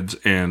and kids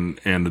and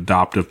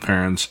adoptive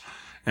parents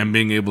and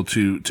being able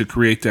to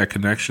create that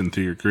connection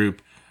through your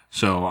group.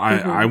 So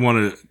I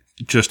want to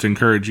just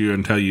encourage you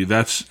and tell you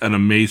that's an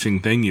amazing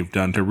thing you've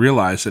done to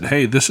realize that,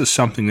 hey, this is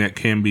something that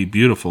can be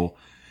beautiful,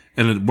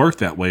 and it worked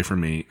that way for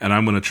me, and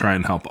I'm going to try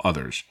and help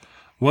others.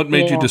 What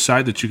made you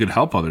decide that you could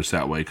help others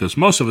that way? Because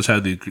most of us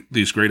have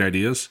these great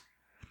ideas.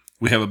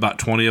 We have about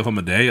 20 of them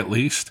a day at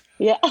least.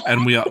 Yeah.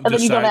 And we and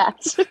then you don't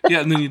act. Yeah,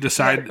 and then you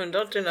decide.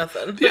 Don't do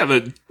nothing. Yeah,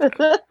 but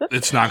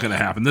it's not going to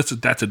happen. That's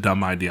a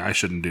dumb idea. I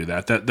shouldn't do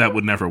that. That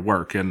would never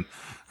work. And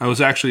I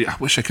wish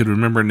I could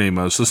remember her name.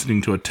 I was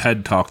listening to a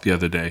TED Talk the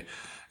other day,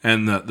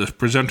 and the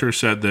presenter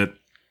said that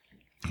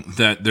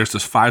there's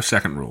this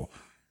 5-second rule.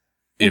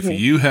 If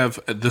you have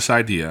this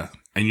idea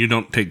and you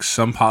don't take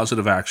some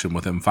positive action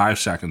within 5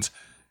 seconds,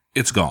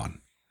 it's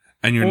gone.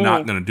 And you're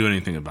not going to do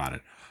anything about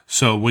it.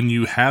 So when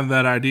you have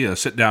that idea,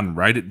 sit down and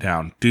write it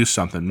down, do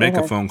something, make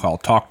a phone call,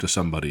 talk to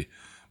somebody.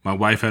 My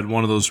wife had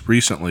one of those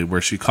recently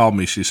where she called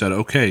me. She said,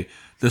 okay,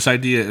 this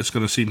idea is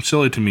going to seem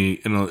silly to me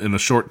in a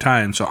short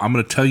time, so I'm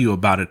going to tell you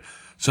about it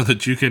so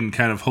that you can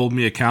kind of hold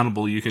me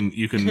accountable. You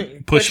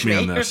can push me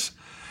on this.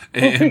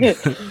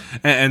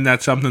 And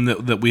that's something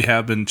that we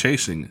have been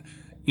chasing,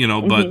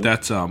 but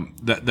that's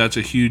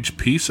a huge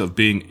piece of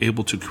being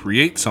able to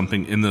create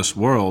something in this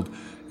world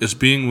is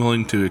being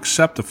willing to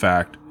accept the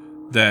fact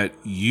that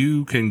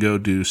you can go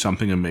do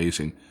something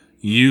amazing.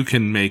 You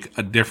can make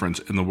a difference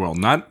in the world,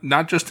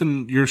 not just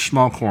in your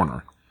small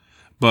corner,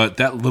 but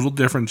that little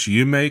difference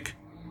you make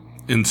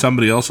in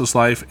somebody else's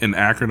life in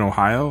Akron,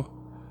 Ohio,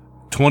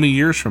 20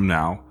 years from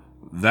now,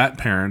 that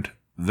parent,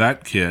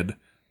 that kid,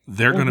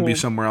 they're going to be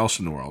somewhere else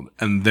in the world,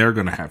 and they're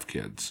going to have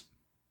kids.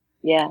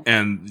 Yeah.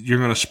 And you're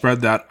going to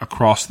spread that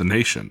across the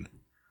nation.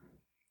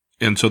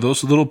 And so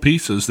those little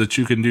pieces that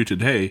you can do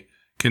today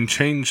can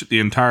change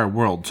the entire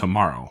world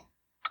tomorrow.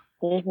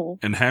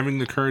 And having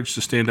the courage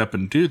to stand up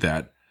and do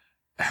that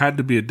had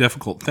to be a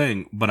difficult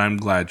thing, but I'm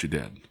glad you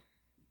did.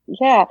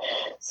 Yeah.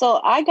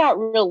 So I got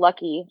real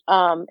lucky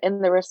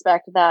in the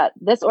respect that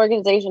this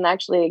organization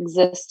actually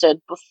existed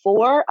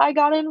before I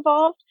got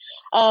involved.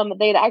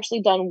 They'd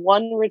actually done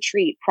one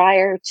retreat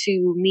prior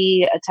to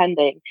me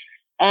attending.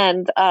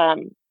 And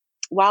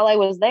while I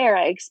was there,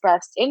 I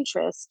expressed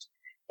interest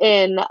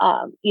in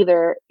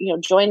either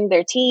joining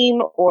their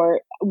team or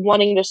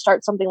wanting to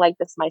start something like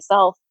this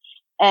myself.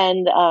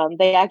 And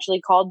they actually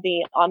called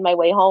me on my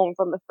way home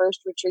from the first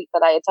retreat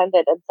that I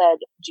attended and said,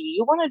 do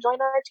you want to join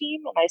our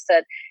team? And I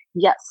said,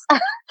 yes.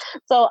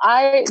 So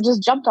I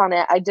just jumped on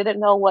it. I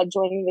didn't know what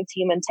joining the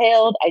team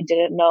entailed. I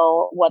didn't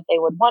know what they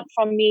would want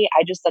from me.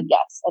 I just said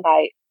yes. And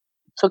I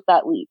took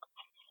that leap.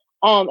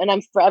 And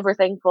I'm forever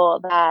thankful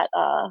that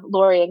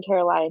Lori and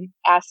Caroline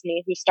asked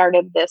me, who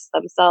started this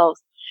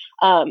themselves,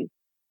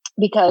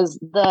 because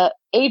the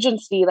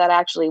agency that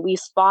actually we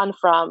spawned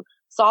from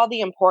saw the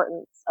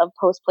importance of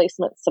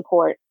post-placement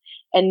support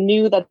and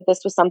knew that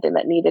this was something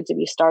that needed to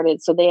be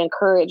started. So they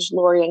encouraged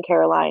Lori and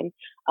Caroline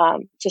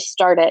to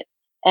start it.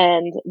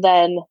 And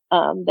then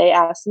they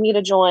asked me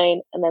to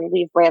join, and then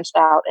we've branched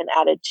out and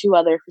added 2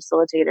 other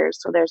facilitators.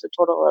 So there's a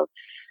total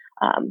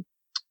of,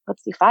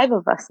 5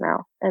 of us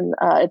now. And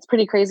it's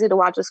pretty crazy to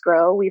watch us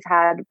grow. We've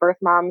had birth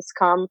moms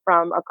come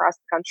from across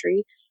the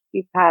country.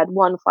 We've had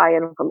one fly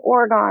in from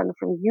Oregon,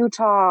 from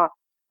Utah,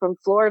 from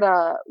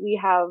Florida. We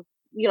have,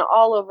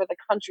 all over the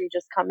country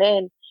just come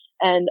in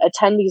and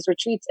attend these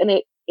retreats. And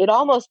it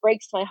almost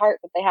breaks my heart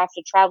that they have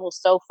to travel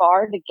so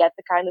far to get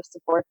the kind of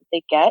support that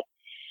they get.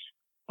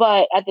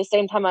 But at the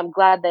same time, I'm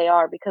glad they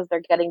are, because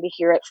they're getting to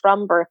hear it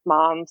from birth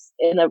moms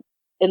in a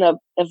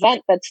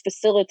event that's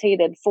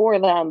facilitated for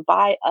them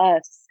by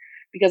us,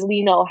 because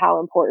we know how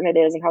important it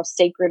is and how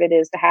sacred it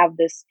is to have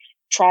this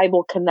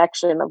tribal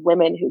connection of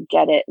women who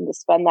get it and to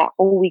spend that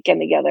whole weekend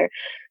together.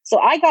 So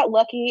I got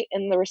lucky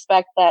in the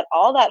respect that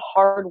all that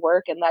hard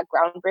work and that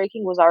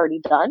groundbreaking was already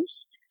done.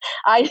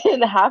 I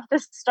didn't have to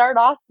start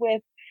off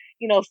with,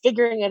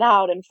 figuring it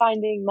out and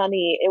finding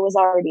money. It was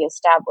already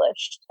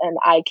established, and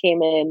I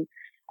came in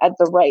at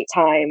the right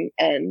time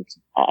and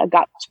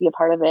got to be a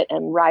part of it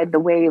and ride the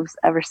waves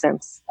ever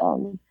since.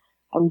 I'm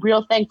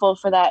real thankful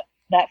for that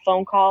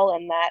phone call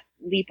and that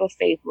leap of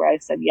faith where I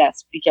said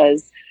yes,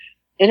 because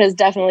it has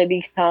definitely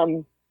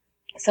become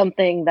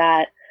something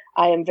that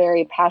I am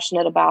very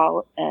passionate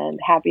about and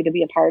happy to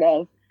be a part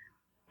of,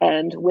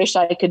 and wish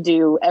I could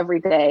do every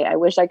day. I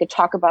wish I could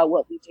talk about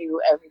what we do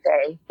every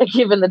day,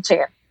 given the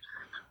chance.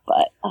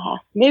 But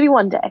maybe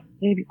one day.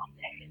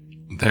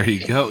 There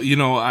you go.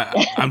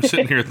 I'm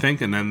sitting here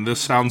thinking, and this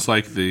sounds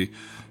like the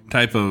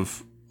type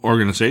of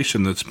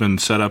organization that's been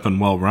set up and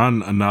well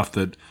run enough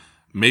that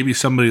maybe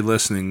somebody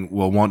listening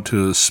will want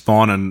to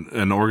spawn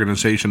an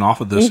organization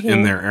off of this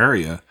in their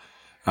area.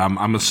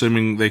 I'm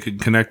assuming they could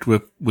connect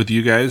with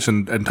you guys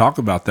and talk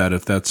about that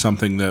if that's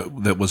something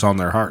that was on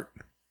their heart.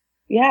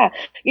 Yeah.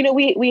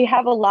 We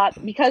have a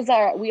lot, because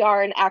we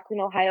are an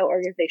Akron, Ohio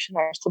organization.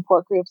 Our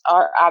support groups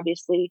are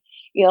obviously,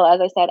 as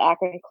I said,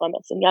 Akron,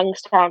 Clements, and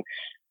Youngstown.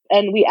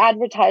 And we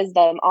advertise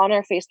them on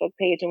our Facebook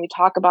page, and we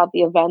talk about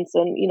the events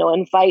and,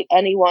 invite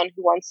anyone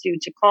who wants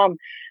to come.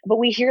 But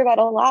we hear that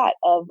a lot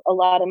of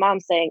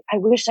moms saying, I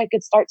wish I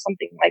could start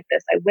something like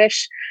this. I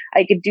wish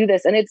I could do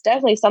this. And it's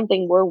definitely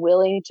something we're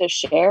willing to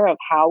share of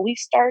how we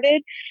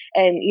started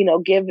and,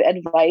 give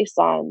advice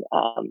on,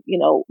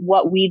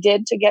 what we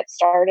did to get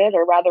started,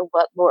 or rather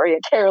what Lori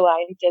and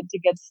Caroline did to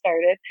get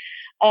started.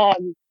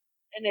 And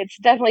it's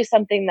definitely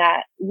something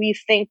that we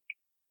think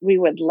we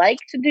would like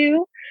to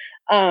do.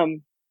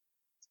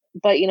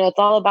 But, it's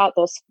all about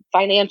those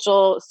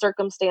financial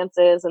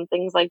circumstances and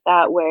things like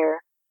that, where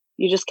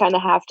you just kind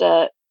of have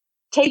to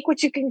take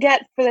what you can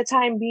get for the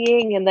time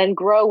being and then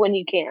grow when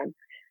you can.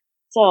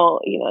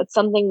 So, it's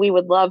something we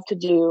would love to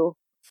do.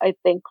 I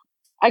think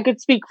I could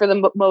speak for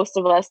most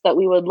of us that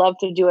we would love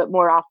to do it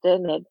more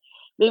often. And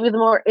maybe the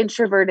more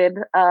introverted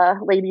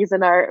ladies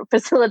in our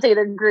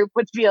facilitator group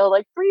would feel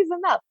like three's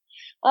enough.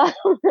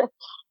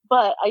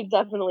 But I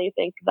definitely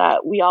think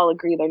that we all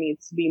agree there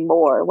needs to be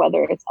more,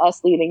 whether it's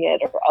us leading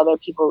it or other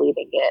people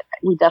leading it.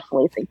 We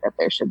definitely think that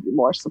there should be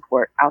more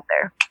support out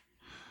there.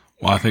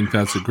 Well, I think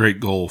that's a great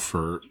goal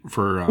for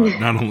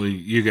not only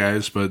you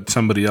guys, but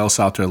somebody else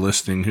out there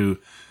listening who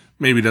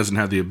maybe doesn't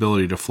have the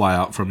ability to fly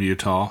out from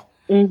Utah,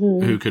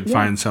 who could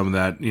find some of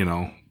that,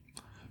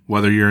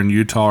 whether you're in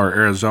Utah or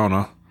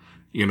Arizona,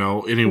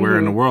 anywhere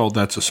in the world,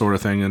 that's the sort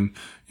of thing. And,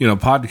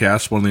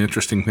 podcasts, one of the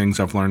interesting things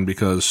I've learned,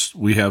 because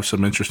we have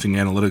some interesting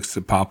analytics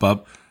that pop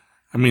up.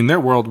 I mean, they're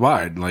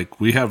worldwide.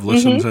 Like, we have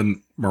listens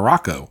in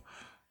Morocco.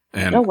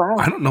 And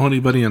I don't know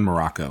anybody in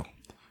Morocco.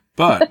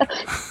 But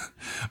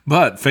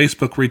but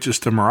Facebook reaches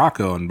to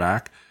Morocco and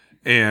back.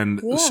 And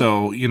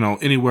so,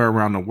 anywhere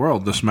around the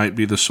world, this might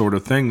be the sort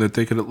of thing that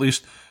they could at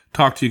least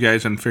talk to you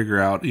guys and figure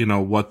out,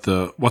 what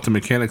the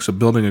mechanics of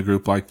building a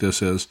group like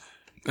this is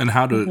and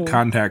how to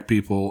contact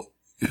people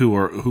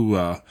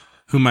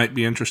who might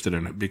be interested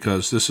in it,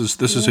 because this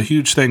is a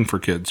huge thing for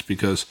kids,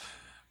 because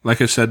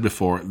like I said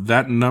before,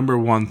 that number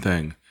one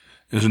thing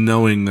is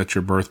knowing that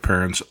your birth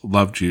parents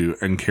loved you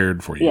and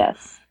cared for you.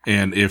 Yes.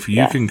 And if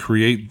you can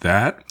create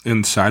that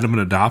inside of an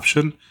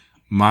adoption,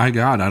 my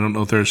God, I don't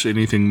know if there's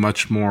anything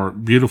much more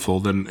beautiful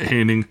than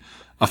handing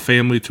a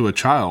family to a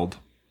child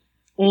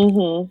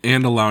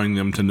and allowing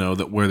them to know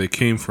that where they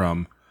came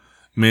from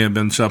may have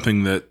been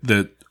something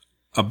that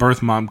a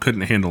birth mom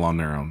couldn't handle on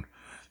their own.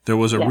 There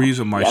was a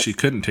reason why she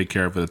couldn't take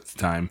care of it at the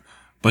time,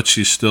 but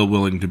she's still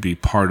willing to be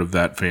part of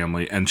that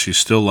family, and she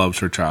still loves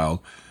her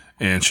child,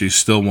 and she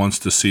still wants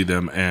to see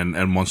them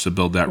and wants to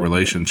build that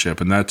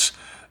relationship. And that's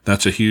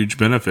a huge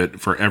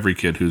benefit for every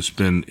kid who's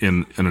been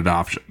in an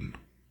adoption.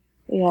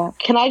 Yeah.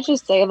 Can I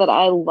just say that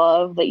I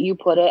love that you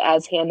put it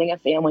as handing a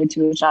family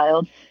to a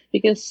child,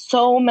 because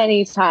so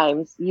many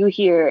times you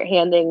hear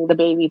handing the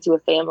baby to a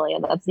family,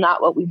 and that's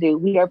not what we do.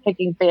 We are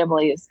picking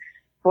families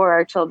for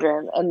our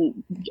children.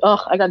 And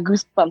I got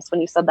goosebumps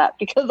when you said that,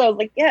 because I was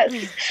like, yes.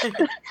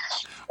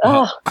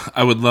 Well,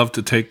 I would love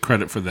to take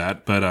credit for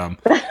that, but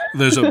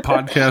there's a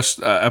podcast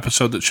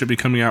episode that should be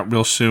coming out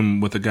real soon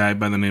with a guy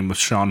by the name of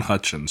Sean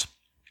Hutchins.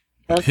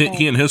 Okay.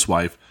 He and his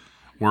wife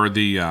were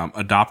the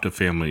adoptive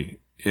family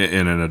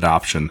in an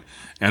adoption,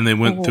 and they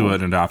went through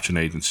an adoption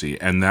agency,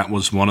 and that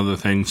was one of the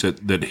things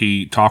that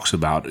he talks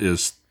about.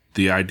 Is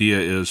the idea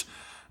is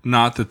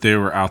not that they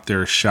were out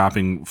there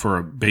shopping for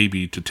a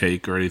baby to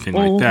take or anything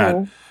like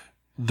that.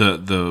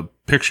 The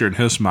picture in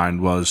his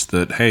mind was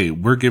that, hey,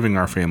 we're giving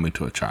our family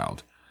to a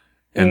child,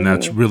 and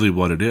that's really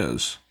what it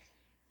is.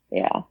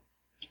 Yeah.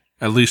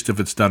 At least if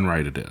it's done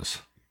right, it is.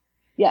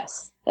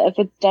 Yes, if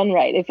it's done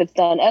right, if it's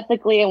done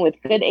ethically and with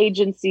good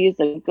agencies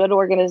and good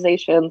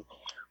organizations.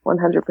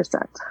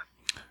 100%.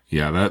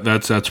 Yeah,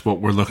 that's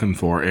what we're looking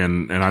for,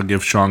 and I'll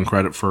give Sean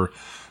credit for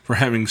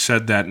having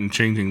said that and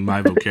changing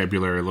my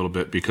vocabulary a little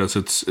bit, because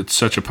it's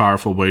such a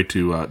powerful way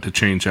to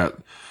change that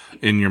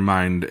in your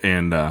mind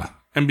and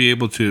be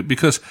able to,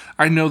 because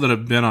I know that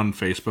I've been on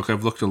Facebook,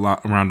 I've looked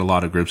around a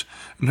lot of groups,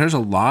 and there's a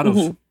lot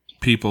of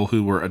people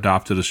who were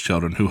adopted as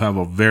children who have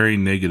a very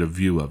negative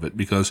view of it,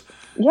 because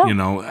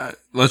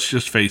let's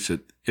just face it,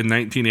 in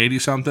 1980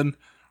 something.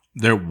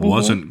 There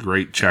wasn't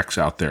great checks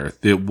out there.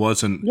 It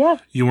wasn't,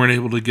 you weren't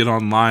able to get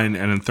online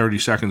and in 30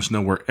 seconds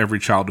know where every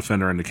child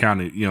offender in the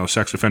county,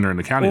 sex offender in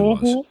the county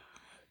was.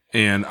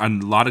 And a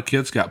lot of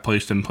kids got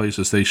placed in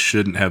places they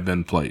shouldn't have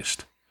been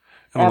placed.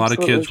 And a lot of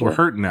kids were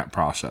hurt in that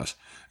process.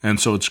 And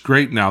so it's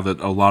great now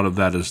that a lot of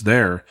that is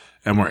there,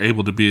 and we're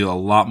able to be a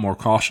lot more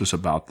cautious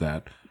about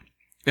that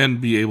and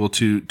be able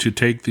to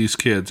take these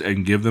kids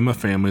and give them a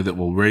family that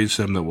will raise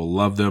them, that will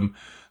love them,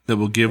 that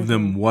will give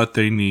them what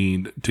they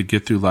need to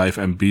get through life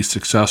and be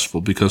successful.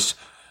 Because,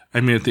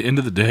 at the end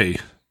of the day,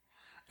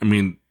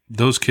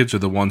 those kids are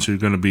the ones who are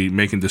going to be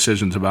making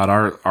decisions about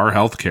our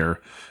health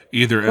care,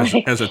 either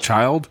as a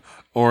child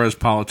or as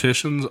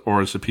politicians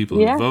or as the people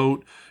who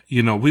vote.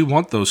 We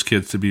want those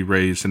kids to be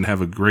raised and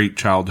have a great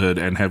childhood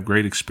and have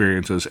great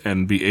experiences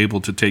and be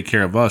able to take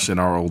care of us in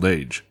our old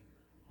age.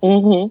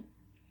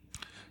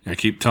 I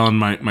keep telling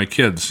my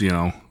kids,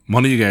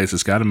 one of you guys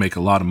has got to make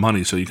a lot of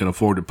money so you can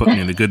afford to put me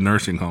in a good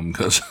nursing home,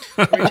 because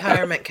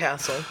retirement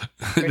castle.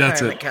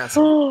 That's it.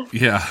 Castle.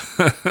 Yeah.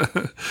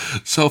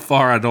 So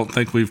far, I don't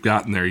think we've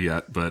gotten there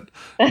yet, but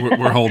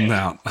we're holding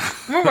out.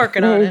 We're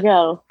working on it. There you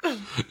go.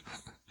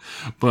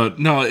 But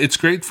no, it's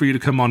great for you to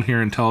come on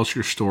here and tell us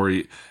your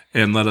story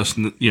and let us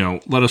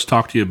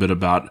talk to you a bit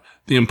about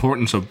the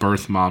importance of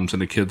birth moms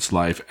in a kid's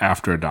life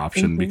after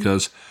adoption,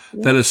 because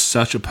that is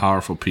such a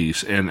powerful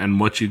piece, and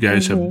what you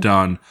guys have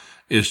done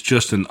is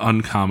just an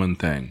uncommon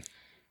thing.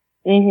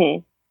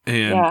 And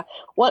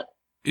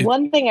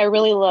one thing I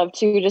really love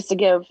too, just to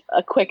give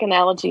a quick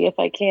analogy if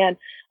I can,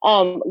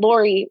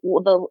 Lori,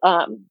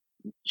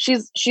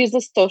 she's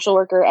a social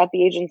worker at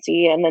the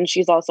agency, and then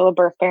she's also a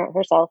birth parent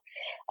herself.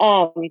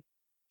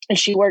 And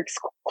she works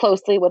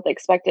closely with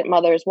expectant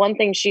mothers. One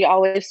thing she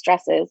always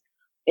stresses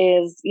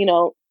is,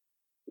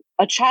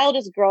 a child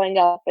is growing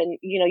up, and,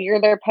 you're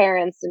their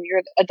parents, and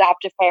you're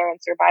adoptive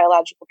parents or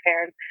biological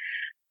parents,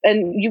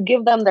 and you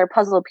give them their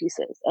puzzle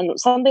pieces. And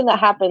something that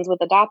happens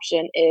with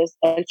adoption is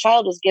a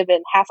child is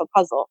given half a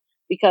puzzle,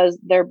 because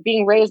they're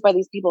being raised by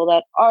these people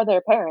that are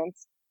their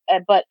parents,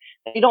 but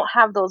they don't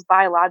have those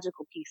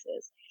biological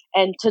pieces.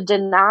 And to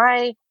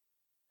deny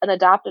an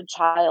adopted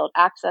child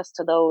access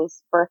to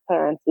those birth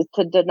parents is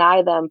to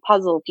deny them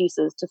puzzle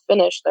pieces to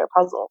finish their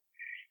puzzle.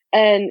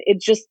 And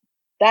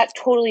that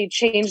totally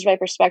changed my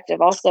perspective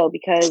also,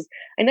 because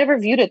I never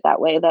viewed it that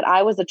way, that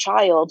I was a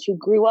child who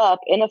grew up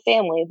in a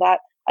family that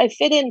I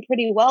fit in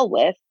pretty well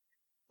with,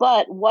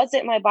 but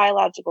wasn't my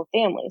biological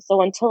family.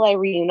 So until I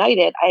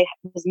reunited, I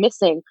was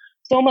missing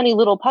so many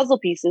little puzzle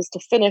pieces to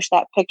finish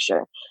that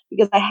picture,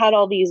 because I had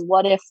all these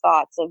what if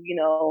thoughts of,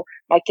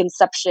 my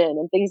conception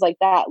and things like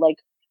that. Like,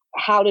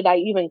 how did I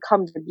even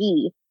come to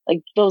be?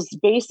 Like those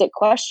basic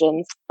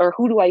questions, or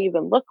who do I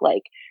even look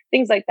like?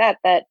 Things like that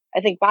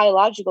I think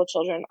biological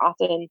children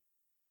often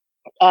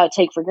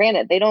take for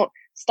granted. They don't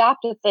stop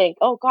to think,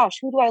 oh gosh,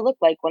 who do I look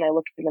like when I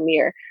look in the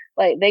mirror?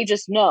 Like, they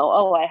just know,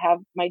 oh, I have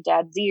my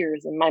dad's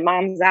ears and my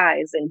mom's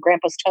eyes and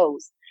grandpa's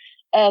toes.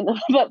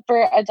 But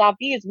for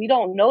adoptees, we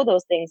don't know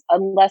those things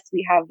unless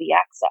we have the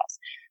access.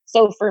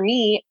 So for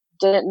me,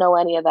 didn't know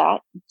any of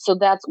that. So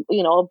that's,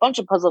 a bunch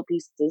of puzzle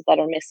pieces that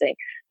are missing.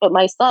 But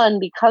my son,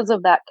 because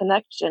of that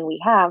connection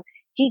we have,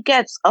 he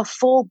gets a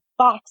full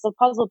box of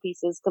puzzle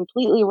pieces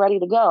completely ready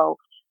to go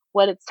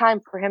when it's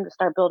time for him to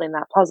start building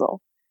that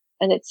puzzle.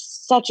 And it's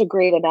such a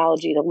great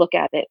analogy to look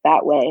at it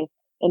that way,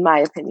 in my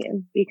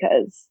opinion,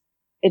 because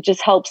it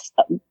just helps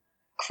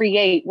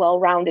create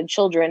well-rounded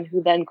children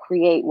who then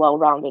create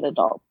well-rounded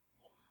adults.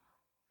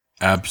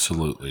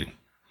 Absolutely.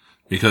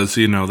 Because,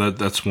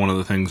 that's one of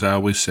the things I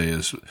always say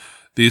is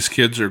these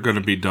kids are going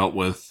to be dealt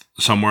with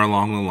somewhere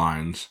along the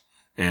lines,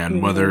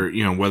 And whether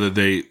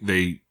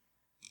they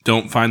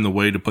don't find the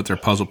way to put their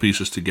puzzle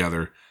pieces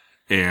together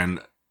and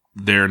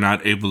they're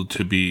not able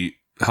to be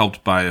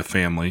helped by a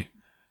family,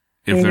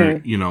 if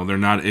they're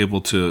not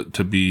able to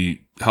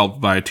be helped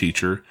by a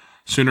teacher,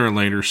 sooner or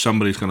later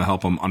somebody's going to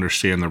help them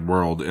understand the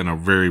world in a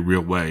very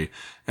real way.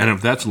 And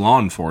if that's law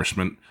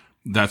enforcement,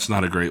 that's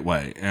not a great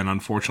way. And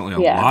unfortunately,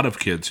 a lot of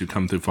kids who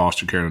come through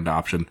foster care and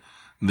adoption,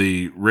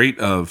 the rate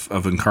of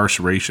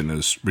incarceration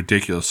is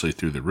ridiculously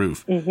through the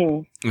roof.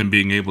 And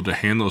being able to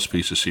hand those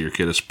pieces to your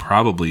kid is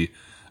probably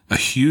a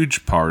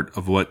huge part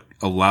of what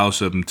allows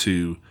them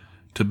to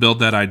build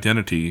that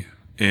identity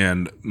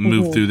and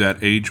move through that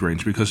age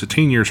range, because the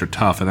teen years are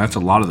tough, and that's a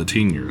lot of the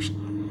teen years.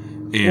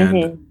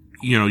 And,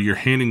 you're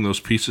handing those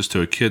pieces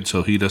to a kid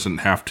so he doesn't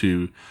have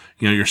to,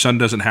 your son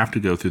doesn't have to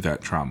go through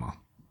that trauma.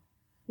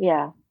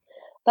 Yeah.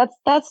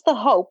 That's the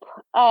hope.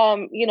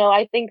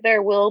 I think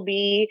there will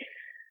be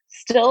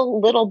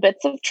still little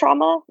bits of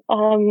trauma,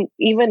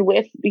 even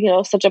with,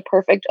 such a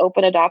perfect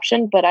open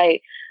adoption. But I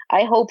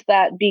hope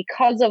that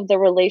because of the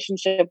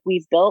relationship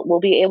we've built, we'll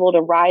be able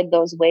to ride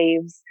those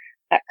waves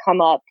that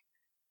come up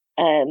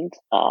and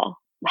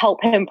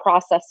help him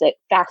process it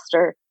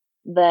faster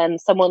than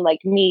someone like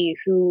me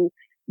who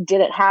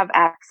didn't have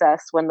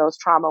access when those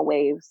trauma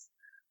waves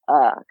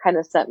kind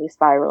of sent me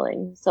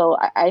spiraling. So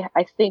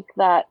I think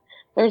that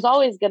there's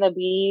always going to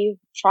be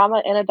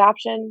trauma in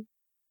adoption,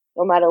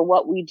 no matter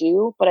what we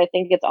do. But I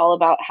think it's all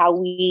about how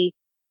we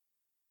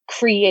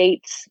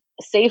create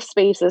safe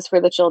spaces for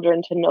the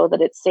children to know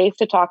that it's safe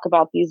to talk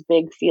about these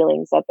big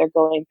feelings that they're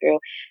going through.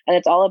 And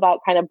it's all about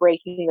kind of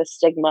breaking the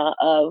stigma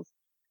of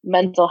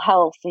mental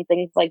health and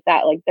things like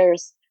that. Like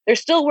there's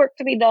still work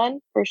to be done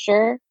for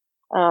sure.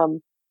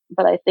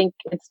 But I think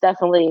it's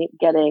definitely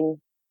getting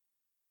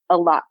a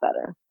lot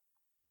better.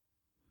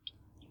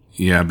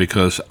 Yeah,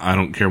 because I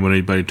don't care what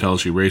anybody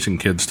tells you, raising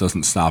kids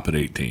doesn't stop at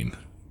 18.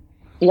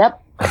 Yep.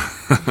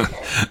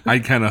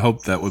 I kind of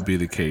hope that would be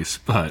the case,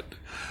 but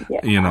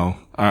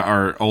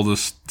our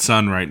oldest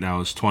son right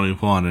now is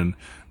 21, and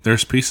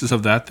there's pieces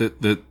of that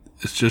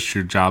it's just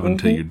your job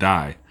until you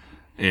die.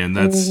 And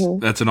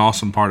that's an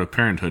awesome part of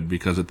parenthood,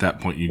 because at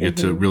that point you get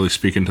to really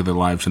speak into their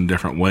lives in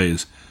different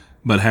ways.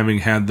 But having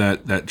had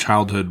that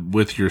childhood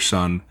with your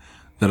son,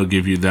 that'll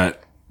give you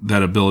that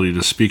ability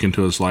to speak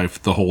into his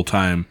life the whole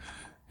time,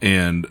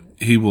 and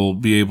he will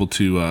be able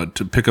to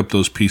pick up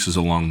those pieces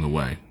along the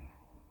way.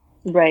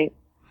 Right.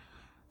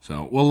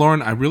 So, well,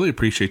 Lauren, I really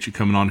appreciate you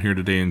coming on here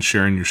today and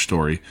sharing your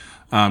story.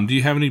 Do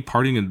you have any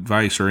parting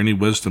advice or any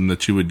wisdom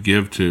that you would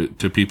give to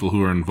people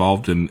who are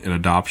involved in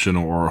adoption,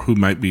 or who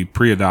might be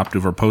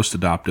pre-adoptive or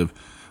post-adoptive?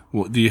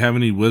 Well, do you have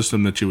any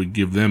wisdom that you would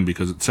give them?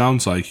 Because it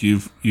sounds like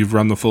you've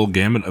run the full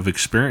gamut of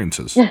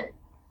experiences.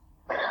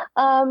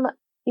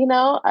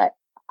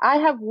 I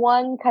have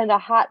one kind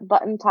of hot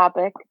button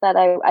topic that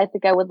I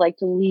think I would like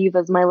to leave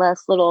as my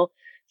last little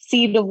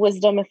seed of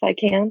wisdom, if I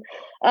can.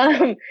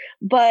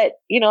 But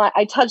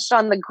I touched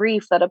on the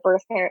grief that a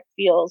birth parent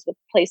feels with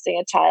placing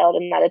a child,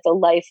 and that it's a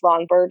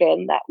lifelong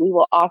burden that we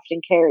will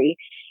often carry.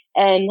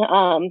 And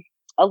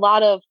a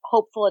lot of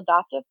hopeful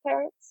adoptive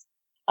parents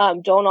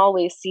don't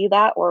always see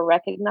that or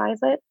recognize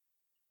it.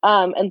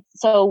 And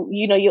so,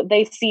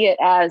 they see it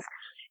as,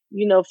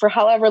 for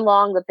however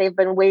long that they've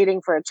been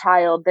waiting for a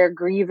child, they're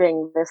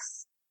grieving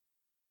this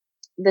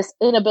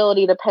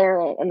inability to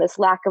parent and this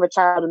lack of a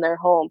child in their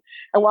home.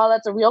 And while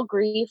that's a real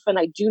grief, and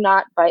I do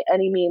not by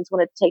any means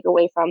want to take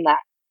away from that,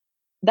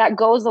 that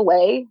goes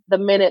away the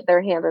minute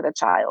they're handed a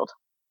child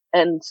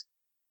and,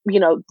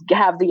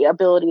 have the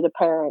ability to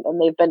parent,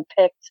 and they've been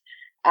picked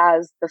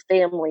as the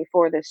family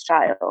for this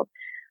child.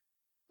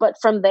 But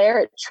from there,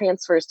 it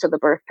transfers to the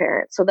birth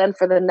parent. So then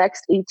for the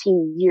next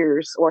 18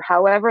 years or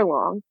however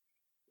long,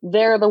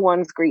 they're the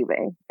ones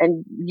grieving.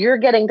 And you're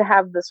getting to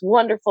have this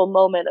wonderful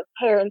moment of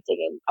parenting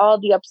and all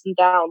the ups and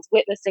downs,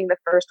 witnessing the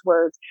first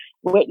words,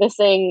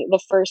 witnessing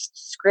the first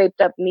scraped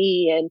up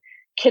knee and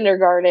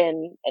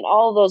kindergarten, and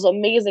all those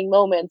amazing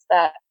moments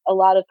that a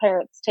lot of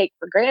parents take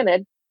for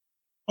granted.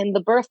 And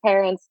the birth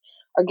parents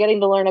are getting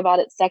to learn about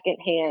it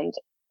secondhand.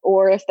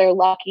 Or if they're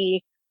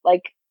lucky,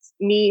 like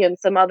me and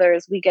some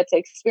others, we get to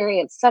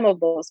experience some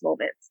of those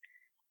moments.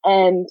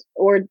 And,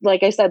 or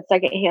like I said,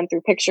 secondhand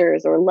through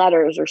pictures or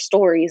letters or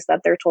stories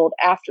that they're told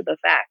after the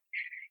fact.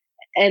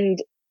 And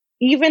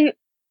even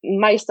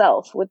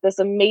myself, with this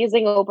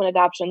amazing open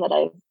adoption that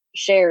I've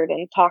shared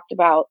and talked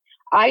about,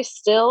 I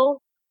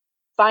still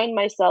find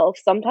myself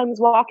sometimes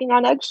walking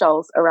on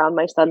eggshells around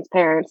my son's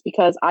parents,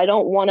 because I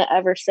don't want to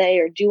ever say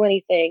or do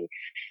anything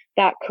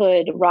that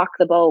could rock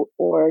the boat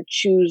or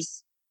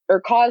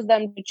cause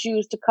them to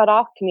choose to cut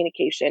off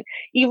communication.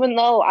 Even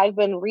though I've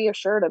been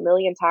reassured a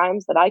million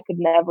times that I could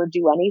never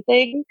do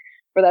anything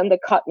for them to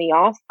cut me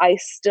off, I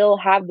still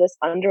have this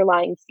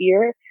underlying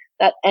fear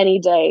that any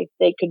day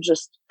they could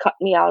just cut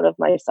me out of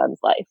my son's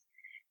life.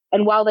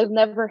 And while they've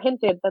never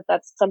hinted that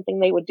that's something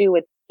they would do,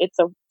 it's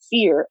a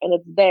fear, and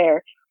it's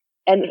there.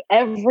 And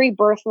every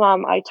birth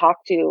mom I talk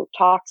to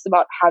talks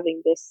about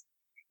having this,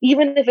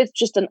 even if it's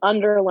just an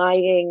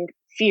underlying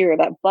fear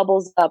that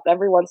bubbles up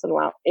every once in a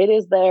while. It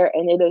is there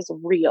and it is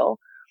real.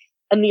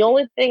 And the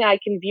only thing I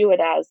can view it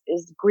as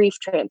is grief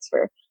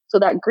transfer. So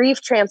that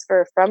grief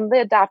transfer from the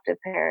adoptive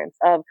parents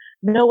of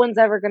no one's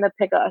ever going to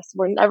pick us,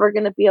 we're never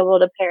going to be able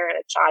to parent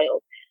a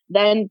child,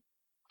 then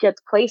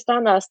gets placed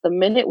on us the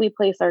minute we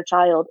place our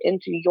child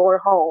into your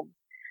home,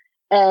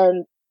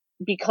 and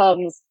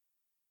becomes,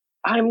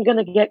 I'm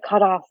going to get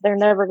cut off. They're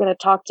never going to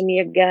talk to me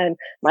again.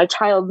 My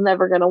child's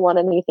never going to want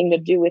anything to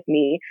do with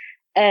me.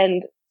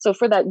 And so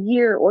for that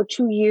year or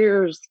 2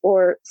 years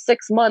or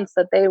 6 months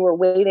that they were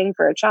waiting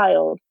for a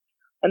child,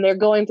 and they're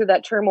going through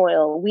that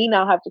turmoil, we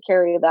now have to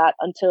carry that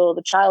until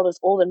the child is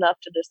old enough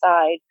to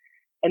decide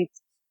and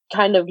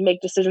kind of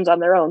make decisions on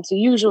their own. So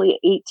usually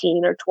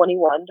 18 or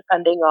 21,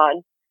 depending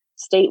on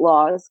state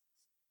laws,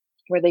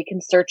 where they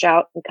can search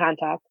out and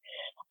contact.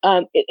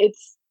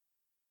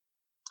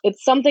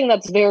 It's something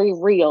that's very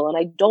real, and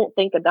I don't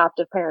think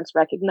adoptive parents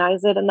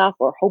recognize it enough,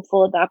 or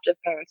hopeful adoptive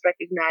parents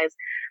recognize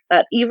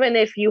that even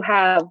if you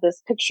have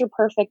this picture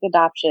perfect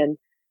adoption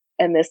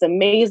and this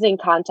amazing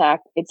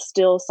contact, it's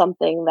still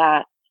something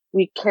that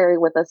we carry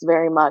with us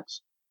very much.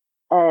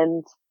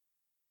 And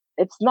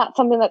it's not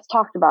something that's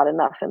talked about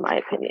enough, in my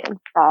opinion,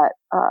 that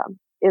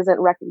isn't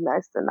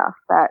recognized enough,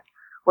 that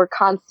we're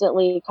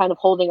constantly kind of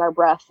holding our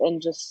breath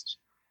and just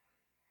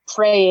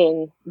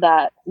praying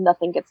that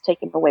nothing gets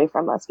taken away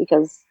from us,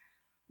 because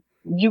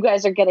you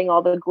guys are getting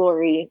all the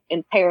glory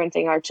in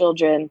parenting our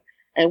children,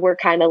 and we're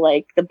kind of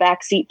like the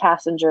backseat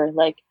passenger,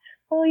 like,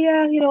 oh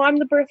yeah, I'm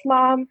the birth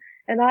mom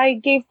and I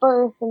gave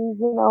birth, and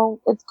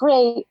it's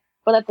great,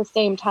 but at the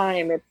same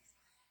time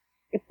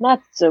it's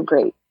not so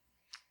great.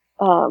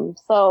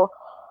 So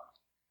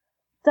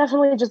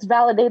definitely just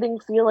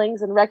validating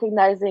feelings and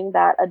recognizing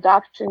that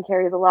adoption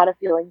carries a lot of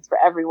feelings for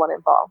everyone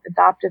involved: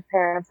 adoptive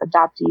parents,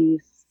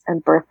 adoptees,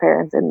 and birth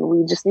parents. And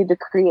we just need to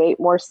create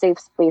more safe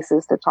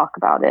spaces to talk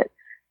about it,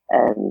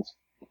 and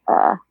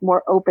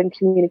more open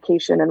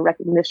communication and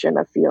recognition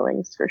of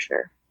feelings, for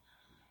sure.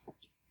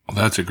 Well,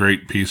 that's a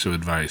great piece of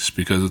advice,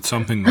 because it's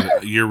something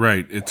that you're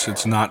right.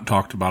 It's not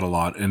talked about a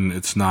lot, and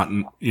it's not,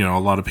 a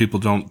lot of people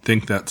don't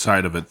think that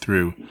side of it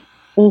through.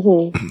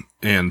 Mm-hmm.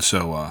 And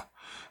so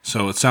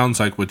it sounds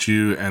like what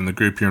you and the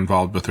group you're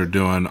involved with are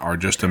doing are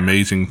just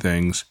amazing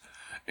things.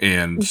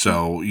 And mm-hmm.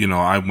 So,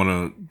 I want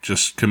to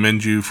just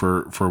commend you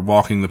for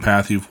walking the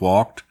path you've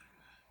walked,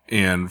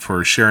 and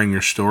for sharing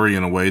your story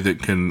in a way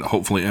that can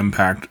hopefully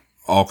impact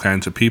all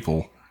kinds of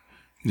people.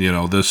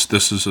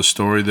 This is a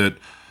story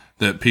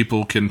that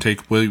people can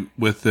take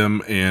with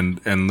them and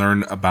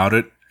learn about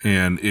it.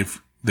 And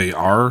if they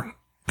are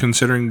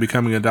considering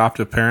becoming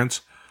adoptive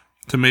parents,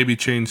 to maybe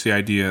change the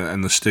idea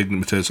and the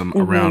stigmatism mm-hmm.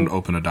 around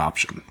open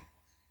adoption.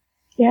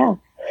 Yeah.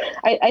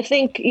 I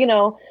think,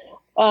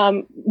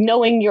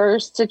 knowing your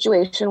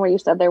situation where you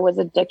said there was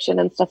addiction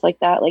and stuff like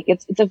that, like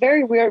it's a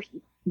very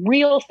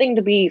real thing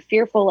to be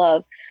fearful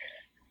of,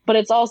 but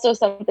it's also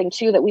something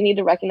too that we need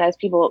to recognize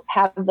people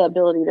have the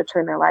ability to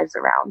turn their lives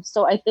around.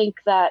 So I think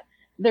that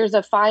there's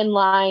a fine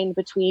line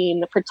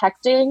between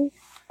protecting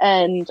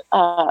our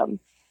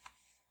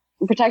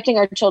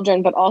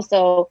children, but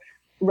also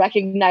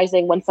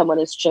recognizing when someone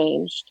has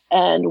changed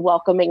and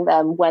welcoming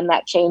them when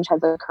that change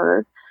has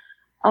occurred.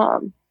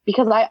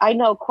 Because I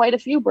know quite a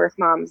few birth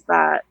moms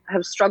that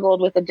have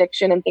struggled with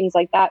addiction and things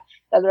like that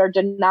are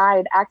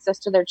denied access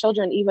to their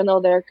children, even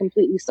though they're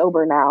completely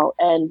sober now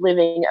and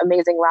living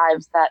amazing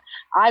lives that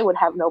I would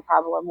have no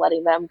problem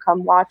letting them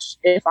come watch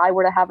if I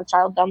were to have a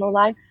child down the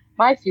line,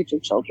 my future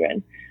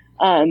children.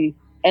 And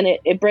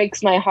it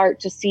breaks my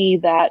heart to see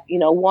that,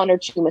 one or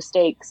two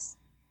mistakes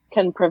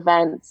can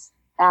prevent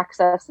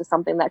access to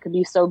something that could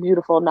be so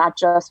beautiful, not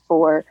just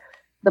for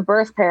the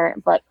birth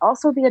parent, but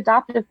also the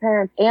adoptive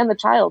parent and the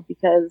child,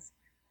 because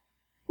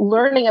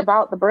learning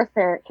about the birth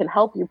parent can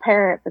help you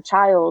parent the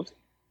child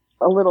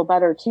a little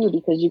better too,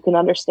 because you can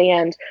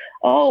understand,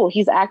 oh,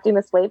 he's acting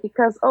this way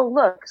because, oh,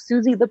 look,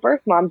 Susie, the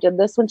birth mom, did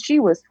this when she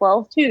was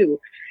 12 too.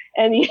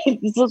 And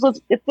it's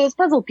those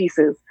puzzle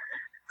pieces.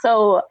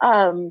 So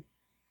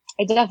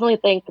I definitely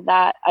think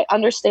that I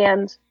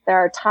understand there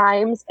are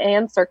times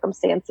and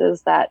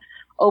circumstances that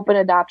open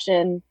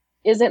adoption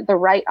isn't the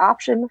right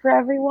option for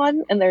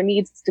everyone, and there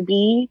needs to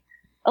be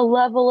a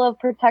level of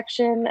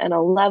protection and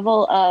a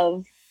level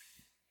of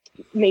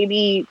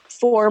maybe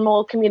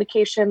formal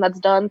communication that's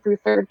done through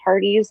third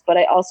parties. But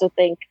I also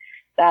think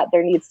that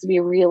there needs to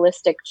be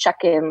realistic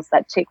check-ins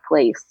that take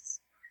place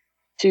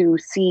to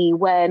see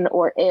when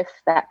or if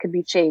that could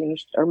be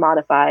changed or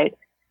modified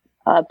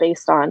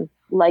based on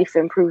life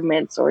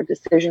improvements or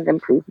decision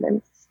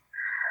improvements.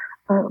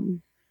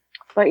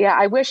 But yeah,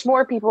 I wish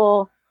more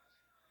people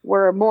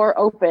were more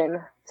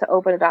open to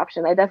open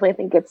adoption. I definitely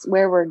think it's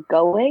where we're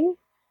going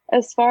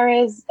as far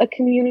as a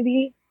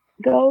community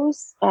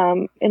goes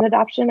in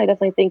adoption. I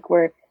definitely think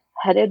we're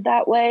headed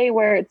that way,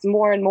 where it's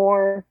more and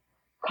more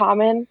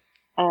common.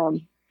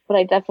 But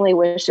I definitely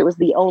wish it was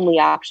the only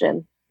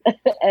option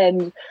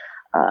and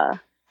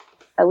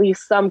at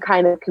least some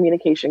kind of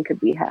communication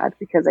could be had,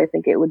 because I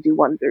think it would do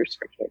wonders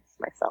for kids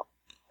myself.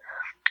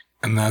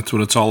 And that's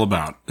what it's all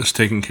about, is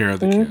taking care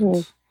of the mm-hmm.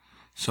 kids.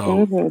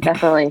 So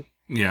definitely.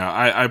 Yeah,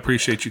 I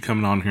appreciate you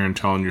coming on here and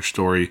telling your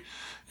story,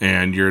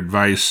 and your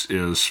advice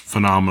is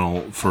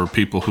phenomenal for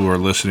people who are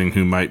listening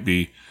who might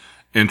be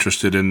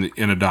interested in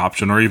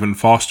adoption or even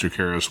foster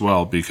care as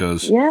well,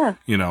 because,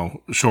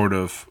 short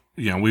of,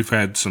 we've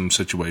had some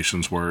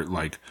situations where,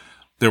 like,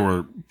 there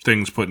were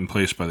things put in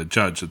place by the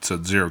judge that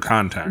said 0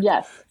 contact.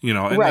 Yes.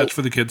 And that's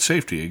for the kid's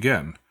safety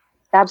again.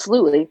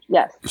 Absolutely.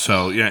 Yes.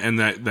 So, and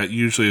that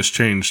usually has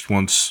changed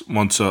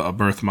once a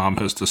birth mom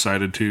has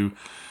decided to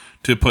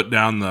put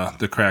down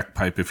the crack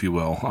pipe, if you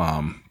will.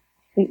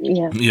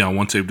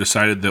 Once they've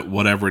decided that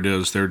whatever it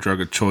is, their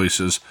drug of choice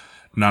is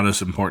not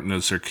as important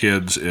as their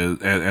kids,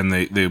 and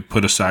they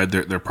put aside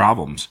their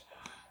problems.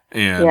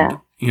 And,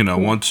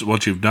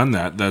 once you've done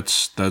that,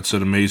 that's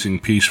an amazing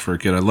piece for a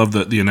kid. I love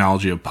the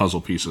analogy of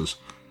puzzle pieces.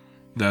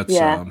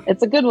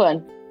 It's a good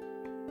one.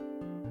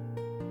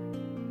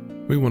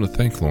 We want to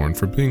thank Lauren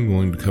for being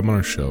willing to come on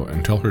our show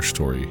and tell her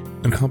story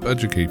and help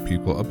educate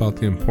people about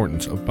the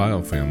importance of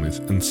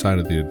biofamilies inside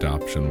of the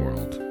adoption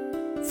world.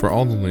 For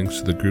all the links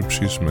to the groups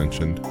she's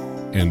mentioned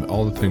and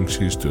all the things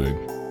she's doing,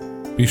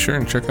 be sure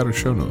and check out her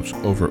show notes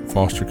over at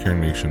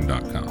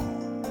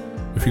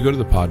fostercarenation.com. If you go to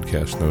the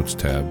podcast notes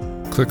tab,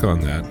 click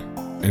on that,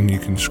 and you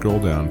can scroll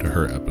down to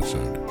her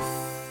episode.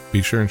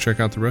 Be sure and check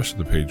out the rest of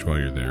the page while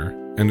you're there,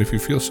 and if you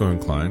feel so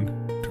inclined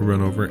to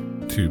run over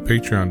to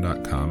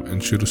patreon.com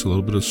and shoot us a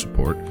little bit of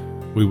support,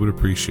 we would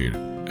appreciate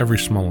it. Every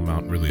small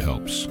amount really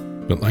helps.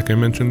 But like I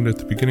mentioned at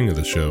the beginning of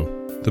the show,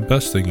 the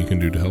best thing you can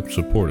do to help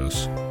support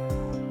us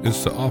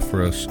is to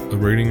offer us a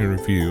rating and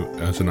review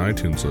as an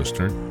iTunes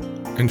listener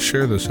and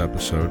share this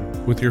episode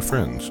with your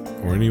friends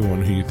or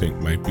anyone who you think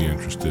might be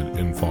interested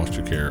in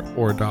foster care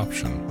or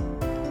adoption.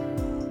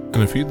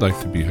 And if you'd like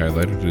to be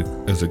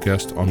highlighted as a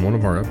guest on one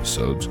of our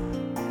episodes,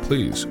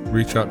 please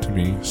reach out to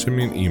me, send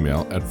me an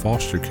email at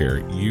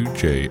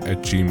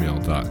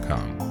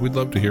fostercareuj@gmail.com. We'd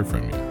love to hear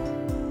from you.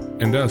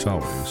 And as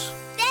always,